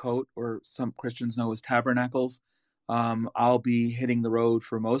after Sukkot, or some Christians know as Tabernacles, I'll be hitting the road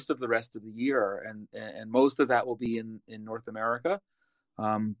for most of the rest of the year. And most of that will be in North America.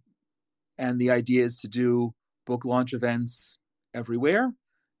 And the idea is to do book launch events everywhere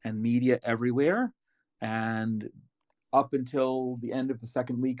and media everywhere. And up until the end of the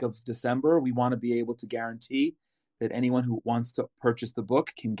second week of December, we want to be able to guarantee that anyone who wants to purchase the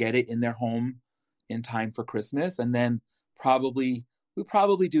book can get it in their home in time for Christmas. And then we'll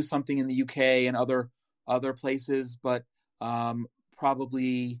probably do something in the UK and other places, but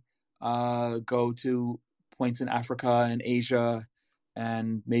probably go to points in Africa and Asia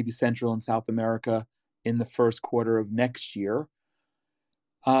and maybe Central and South America in the first quarter of next year.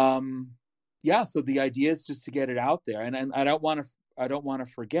 So the idea is just to get it out there, and I don't want to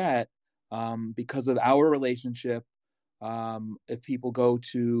forget, because of our relationship. If people go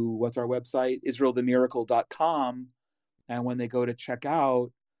to, what's our website, israelthemiracle.com, and when they go to check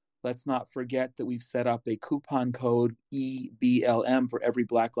out, let's not forget that we've set up a coupon code EBLM for every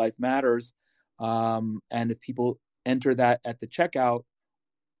Black Lives Matters. And if people enter that at the checkout,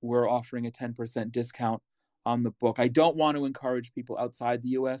 we're offering a 10% discount on the book. I don't want to encourage people outside the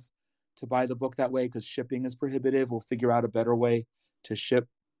US to buy the book that way because shipping is prohibitive. We'll figure out a better way to ship,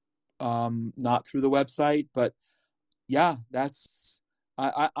 not through the website. But yeah,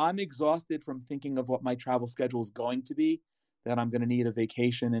 I'm exhausted from thinking of what my travel schedule is going to be, that I'm going to need a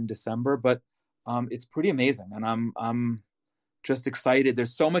vacation in December. But it's pretty amazing. And I'm just excited.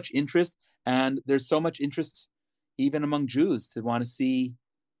 There's so much interest, and there's so much interest even among Jews to want to see,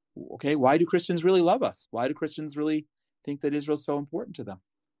 okay, why do Christians really love us? Why do Christians really think that Israel's so important to them?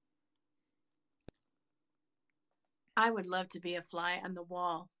 I would love to be a fly on the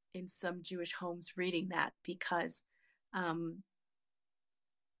wall in some Jewish homes reading that, because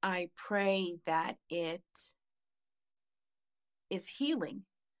I pray that it is healing,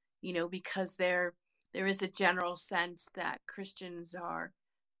 because there is a general sense that Christians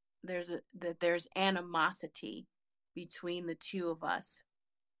there's animosity between the two of us,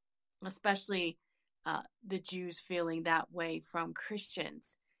 especially the Jews feeling that way from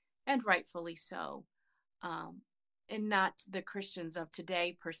Christians, and rightfully so. And not the Christians of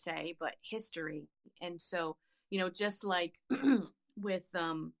today per se, but history. And so, just like with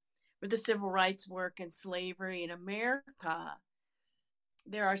the civil rights work and slavery in America,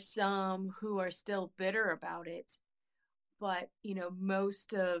 there are some who are still bitter about it. But,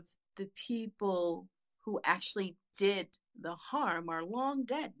 most of the people who actually did the harm are long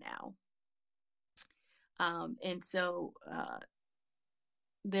dead now. And so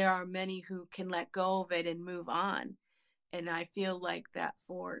there are many who can let go of it and move on. And I feel like that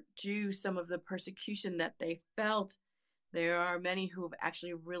for Jews, some of the persecution that they felt, there are many who have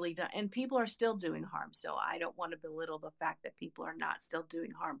actually really done, and people are still doing harm. So I don't want to belittle the fact that people are not still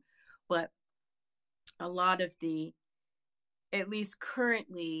doing harm. But a lot of the, at least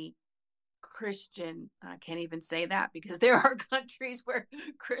currently, Christian, I can't even say that because there are countries where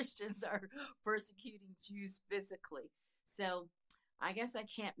Christians are persecuting Jews physically. So I guess I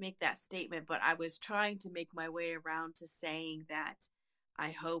can't make that statement, but I was trying to make my way around to saying that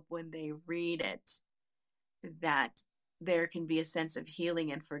I hope when they read it that there can be a sense of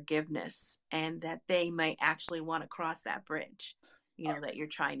healing and forgiveness, and that they might actually want to cross that bridge, that you're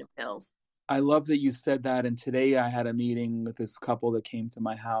trying to build. I love that you said that. And today I had a meeting with this couple that came to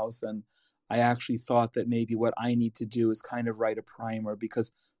my house, and I actually thought that maybe what I need to do is kind of write a primer,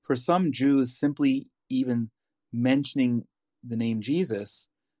 because for some Jews, simply even mentioning the name Jesus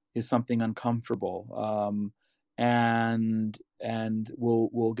is something uncomfortable, and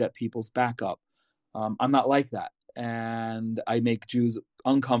will get people's back up. I'm not like that, and I make Jews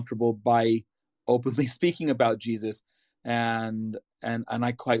uncomfortable by openly speaking about Jesus, and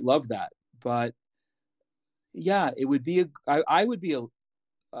I quite love that. But yeah, it would be I would be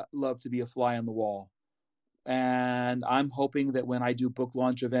love to be a fly on the wall, and I'm hoping that when I do book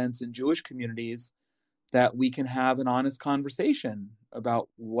launch events in Jewish communities, that we can have an honest conversation about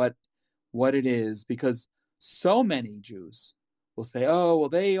what it is, because so many Jews will say, oh, well,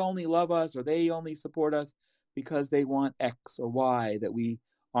 they only love us, or they only support us because they want X or Y, that we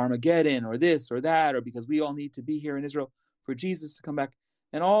Armageddon or this or that, or because we all need to be here in Israel for Jesus to come back,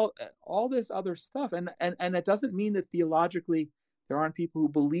 and all this other stuff. And that doesn't mean that theologically there aren't people who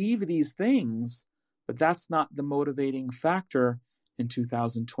believe these things, but that's not the motivating factor in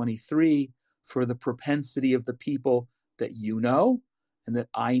 2023 for the propensity of the people that you know and that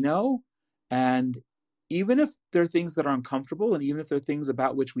I know. And even if there are things that are uncomfortable, and even if there are things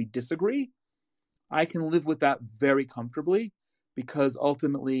about which we disagree, I can live with that very comfortably, because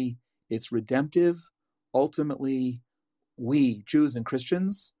ultimately it's redemptive. Ultimately, we, Jews and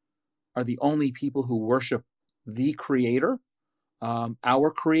Christians, are the only people who worship the Creator,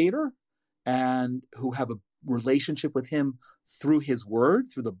 our Creator, and who have a relationship with Him through His Word,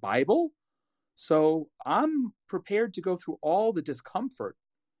 through the Bible. So I'm prepared to go through all the discomfort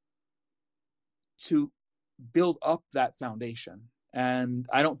to build up that foundation. And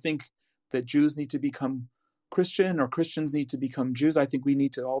I don't think that Jews need to become Christian or Christians need to become Jews. I think we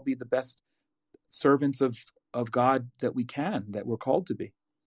need to all be the best servants of God that we can, that we're called to be.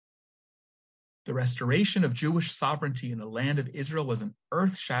 The restoration of Jewish sovereignty in the land of Israel was an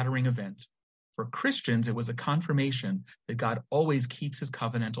earth-shattering event. For Christians, it was a confirmation that God always keeps his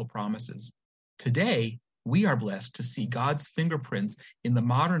covenantal promises. Today, we are blessed to see God's fingerprints in the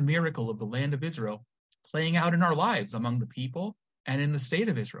modern miracle of the land of Israel playing out in our lives among the people and in the state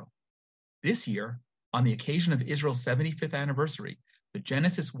of Israel. This year, on the occasion of Israel's 75th anniversary, The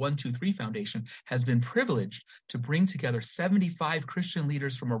Genesis 123 Foundation has been privileged to bring together 75 Christian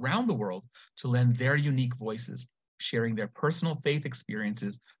leaders from around the world to lend their unique voices, sharing their personal faith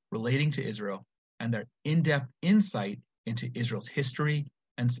experiences relating to Israel and their in-depth insight into Israel's history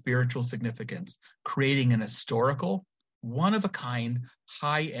and spiritual significance, creating an historical, one-of-a-kind,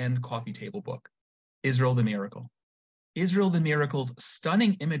 high-end coffee table book, Israel the Miracle. Israel the Miracle's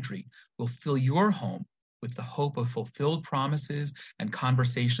stunning imagery will fill your home with the hope of fulfilled promises and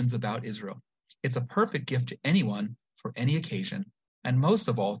conversations about Israel. It's a perfect gift to anyone for any occasion, and most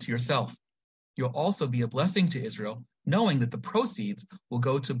of all to yourself. You'll also be a blessing to Israel, knowing that the proceeds will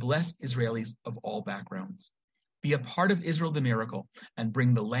go to bless Israelis of all backgrounds. Be a part of Israel the Miracle and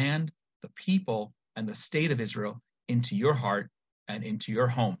bring the land, the people, and the state of Israel into your heart and into your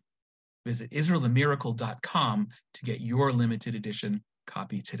home. Visit IsraelTheMiracle.com to get your limited edition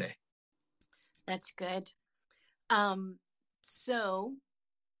copy today. That's good. So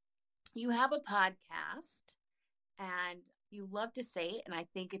you have a podcast and you love to say, and I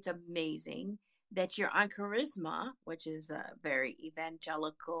think it's amazing that you're on Charisma, which is a very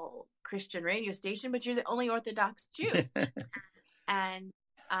evangelical Christian radio station, but you're the only Orthodox Jew. And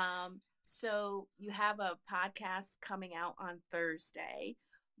so you have a podcast coming out on Thursday,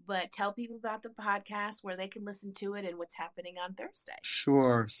 but tell people about the podcast, where they can listen to it, and what's happening on Thursday.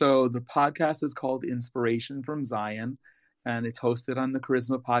 Sure. So the podcast is called Inspiration from Zion, and it's hosted on the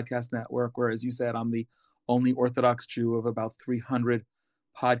Charisma Podcast Network, where, as you said, I'm the only Orthodox Jew of about 300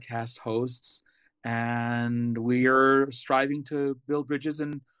 podcast hosts. And we are striving to build bridges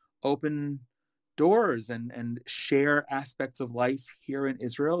and open doors and share aspects of life here in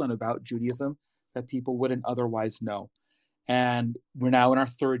Israel and about Judaism that people wouldn't otherwise know. And we're now in our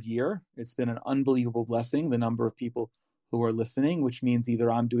third year. It's been an unbelievable blessing, the number of people who are listening, which means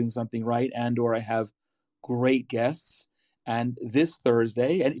either I'm doing something right and or I have great guests. And this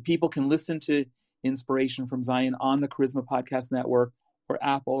Thursday, and people can listen to Inspiration from Zion on the Charisma Podcast Network or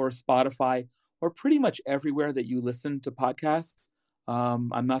Apple or Spotify or pretty much everywhere that you listen to podcasts.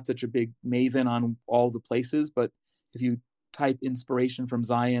 I'm not such a big maven on all the places, but if you type Inspiration from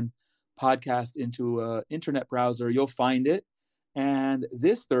Zion podcast into an internet browser, you'll find it. And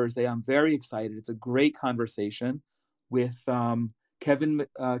this Thursday, I'm very excited. It's a great conversation with Kevin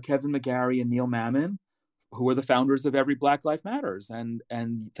McGarry and Neil Mammon, who are the founders of Every Black Life Matters. And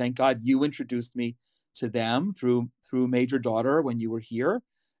thank God you introduced me to them through Major Daughter when you were here.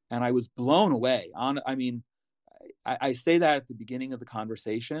 And I was blown away. I say that at the beginning of the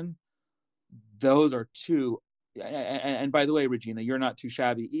conversation. Those are two, and by the way, Regina, you're not too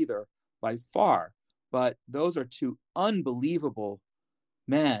shabby either by far, but those are two unbelievable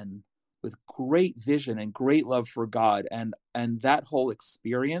men with great vision and great love for God. And that whole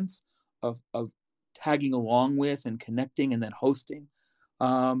experience of tagging along with and connecting and then hosting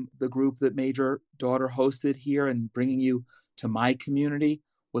the group that Major Daughter hosted here and bringing you to my community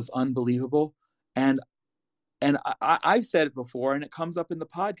was unbelievable. And I've said it before, and it comes up in the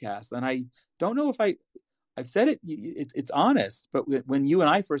podcast, and I don't know if I've said it, it's honest, but when you and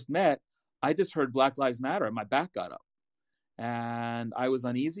I first met, I just heard Black Lives Matter and my back got up. And I was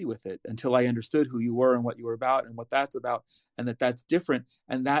uneasy with it until I understood who you were and what you were about and what that's about, and that's different.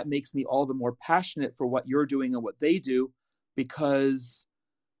 And that makes me all the more passionate for what you're doing and what they do, because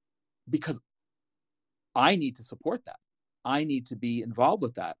I need to support that. I need to be involved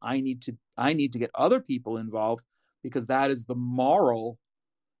with that. I need to get other people involved, because that is the moral.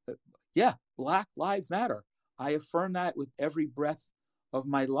 Yeah, Black Lives Matter. I affirm that with every breath of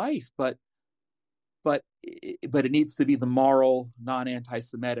my life, but it needs to be the moral,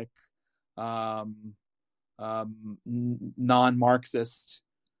 non-anti-Semitic, non-Marxist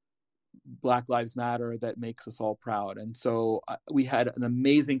Black Lives Matter that makes us all proud. And so we had an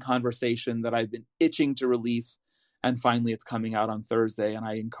amazing conversation that I've been itching to release, and finally it's coming out on Thursday. And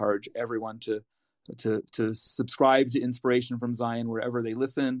I encourage everyone to subscribe to Inspiration from Zion wherever they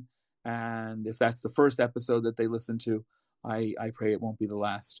listen. And if that's the first episode that they listen to, I pray it won't be the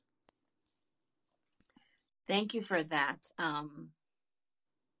last. Thank you for that.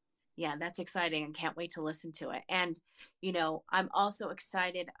 Yeah, that's exciting. I can't wait to listen to it. And, I'm also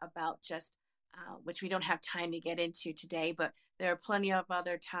excited about just, which we don't have time to get into today, but there are plenty of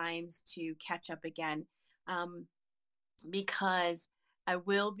other times to catch up again, because I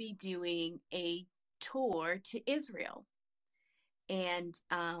will be doing a tour to Israel. And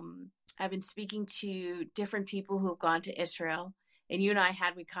I've been speaking to different people who have gone to Israel. And you and I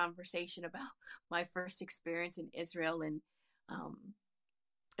had a conversation about my first experience in Israel. And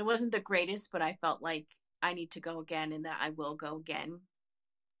it wasn't the greatest, but I felt like I need to go again, and that I will go again.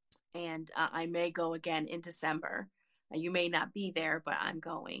 And I may go again in December. You may not be there, but I'm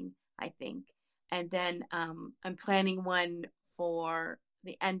going, I think. And then I'm planning one for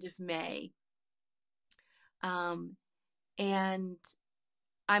the end of May. And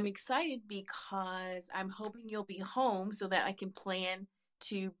I'm excited because I'm hoping you'll be home so that I can plan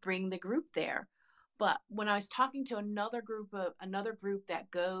to bring the group there. But when I was talking to another group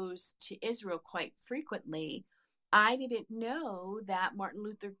that goes to Israel quite frequently, I didn't know that Martin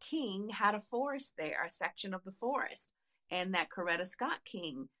Luther King had a forest there, a section of the forest, and that Coretta Scott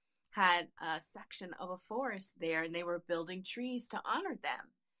King had a section of a forest there, and they were building trees to honor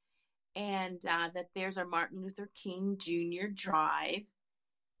them. And that there's a Martin Luther King Jr. Drive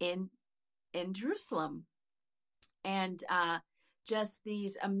in Jerusalem, and just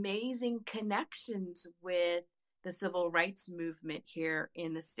these amazing connections with the civil rights movement here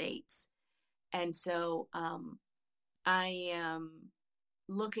in the States. And so I am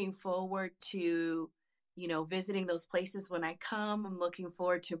looking forward to, visiting those places when I come. I'm looking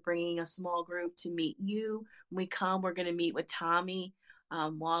forward to bringing a small group to meet you. When we come, we're going to meet with Tommy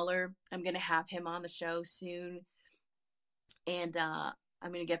Waller. I'm going to have him on the show soon. And I'm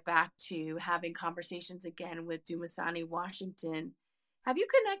going to get back to having conversations again with Dumasani Washington. Have you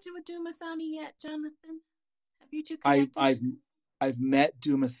connected with Dumasani yet, Jonathan? Have you two connected? I've met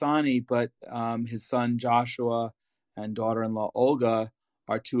Dumasani, but his son Joshua and daughter-in-law Olga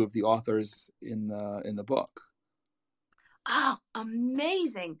are two of the authors in the book. Oh,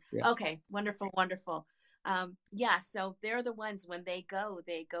 amazing. Yeah. Okay, wonderful. So they're the ones, when they go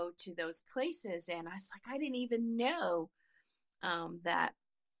to those places. And I was like, I didn't even know that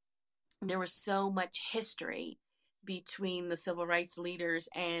there was so much history between the civil rights leaders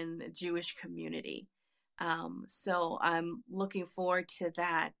and the Jewish community. So I'm looking forward to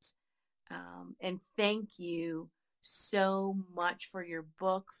that. And thank you so much for your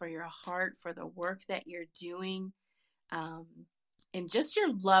book, for your heart, for the work that you're doing, and just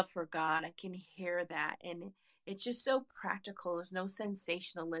your love for God. I can hear that. And it's just so practical. There's no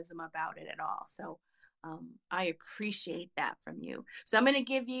sensationalism about it at all. So I appreciate that from you. So I'm going to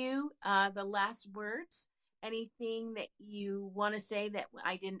give you the last words. Anything that you want to say that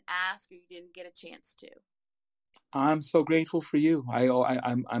I didn't ask or you didn't get a chance to? I'm so grateful for you.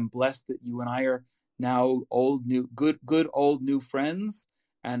 I'm blessed that you and I are now good old new friends,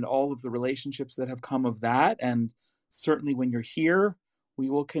 and all of the relationships that have come of that. And certainly when you're here, we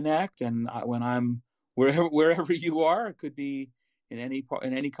will connect. And when I'm wherever you are, it could be in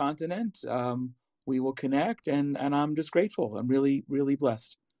any continent, we will connect. And I'm just grateful. I'm really, really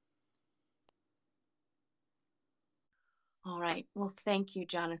blessed. All right. Well, thank you,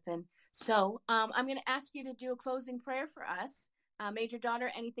 Jonathan. So I'm going to ask you to do a closing prayer for us. Major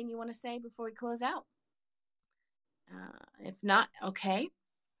Daughter, anything you want to say before we close out? If not, okay.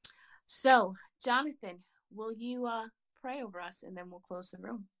 So, Jonathan, will you pray over us, and then we'll close the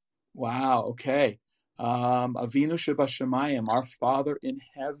room? Wow. Okay. Avinu Shebashamayim, our Father in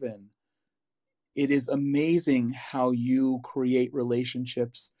heaven. It is amazing how you create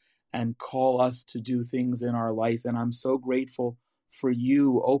relationships and call us to do things in our life. And I'm so grateful for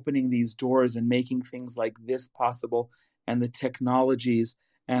you opening these doors and making things like this possible, and the technologies.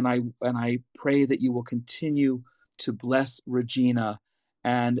 And I pray that you will continue to bless Regina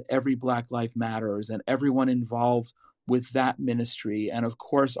and every Black Lives Matters and everyone involved with that ministry. And of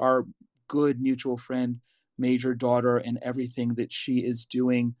course, our good mutual friend, Major Daughter, and everything that she is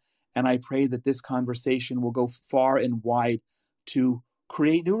doing. And I pray that this conversation will go far and wide to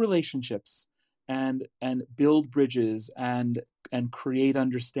create new relationships and build bridges and create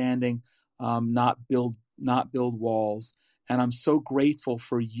understanding, not build walls. And I'm so grateful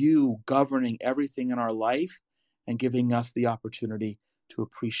for you governing everything in our life and giving us the opportunity to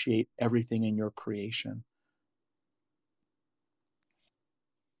appreciate everything in your creation.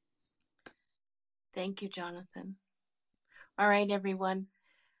 Thank you, Jonathan. All right, everyone.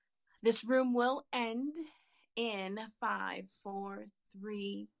 This room will end in 5, 4,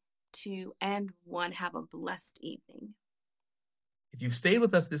 3, 2, and 1. Have a blessed evening. If you've stayed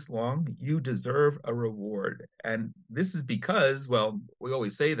with us this long, you deserve a reward. And this is because, well, we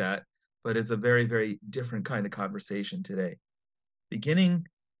always say that, but it's a very, very different kind of conversation today. Beginning,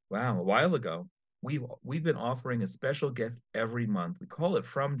 a while ago, we've been offering a special gift every month. We call it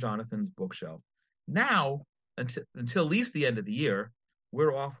From Jonathan's Bookshelf. Now, until at least the end of the year,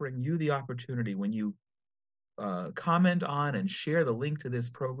 we're offering you the opportunity, when you comment on and share the link to this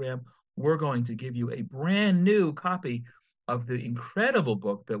program, we're going to give you a brand new copy of the incredible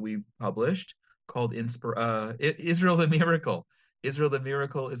book that we've published called Israel the Miracle. Israel the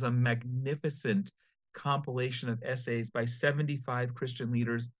Miracle is a magnificent compilation of essays by 75 Christian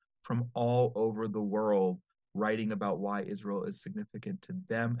leaders from all over the world writing about why Israel is significant to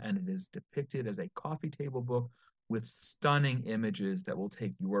them, and it is depicted as a coffee table book with stunning images that will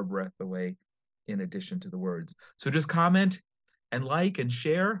take your breath away in addition to the words. So just comment and like and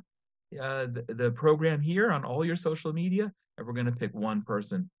share the program here on all your social media, and we're going to pick one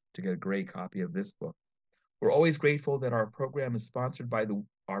person to get a great copy of this book. We're always grateful that our program is sponsored by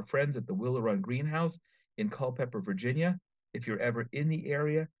our friends at the Willow Run Greenhouse in Culpeper, Virginia. If you're ever in the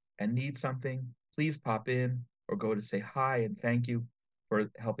area and need something, please pop in or go to say hi and thank you for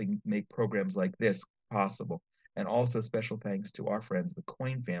helping make programs like this possible. And also special thanks to our friends, the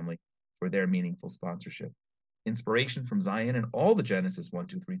Coin family, for their meaningful sponsorship. Inspiration from Zion and all the Genesis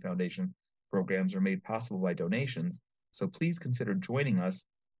 123 Foundation programs are made possible by donations, so please consider joining us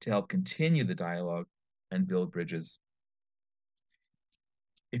to help continue the dialogue and build bridges.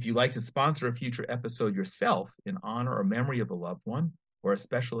 If you'd like to sponsor a future episode yourself in honor or memory of a loved one or a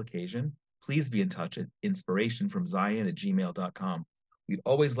special occasion, please be in touch at inspirationfromzion@gmail.com. We'd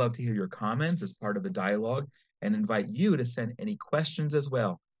always love to hear your comments as part of the dialogue and invite you to send any questions as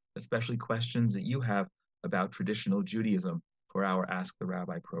well, especially questions that you have about traditional Judaism for our Ask the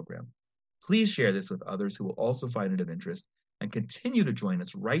Rabbi program. Please share this with others who will also find it of interest, and continue to join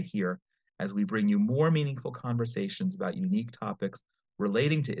us right here as we bring you more meaningful conversations about unique topics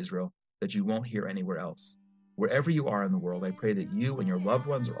relating to Israel that you won't hear anywhere else. Wherever you are in the world, I pray that you and your loved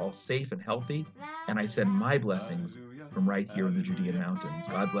ones are all safe and healthy, and I send my blessings from right here in the Judean mountains.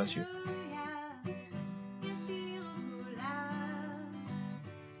 God bless you.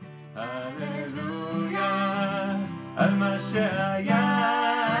 Hallelujah, al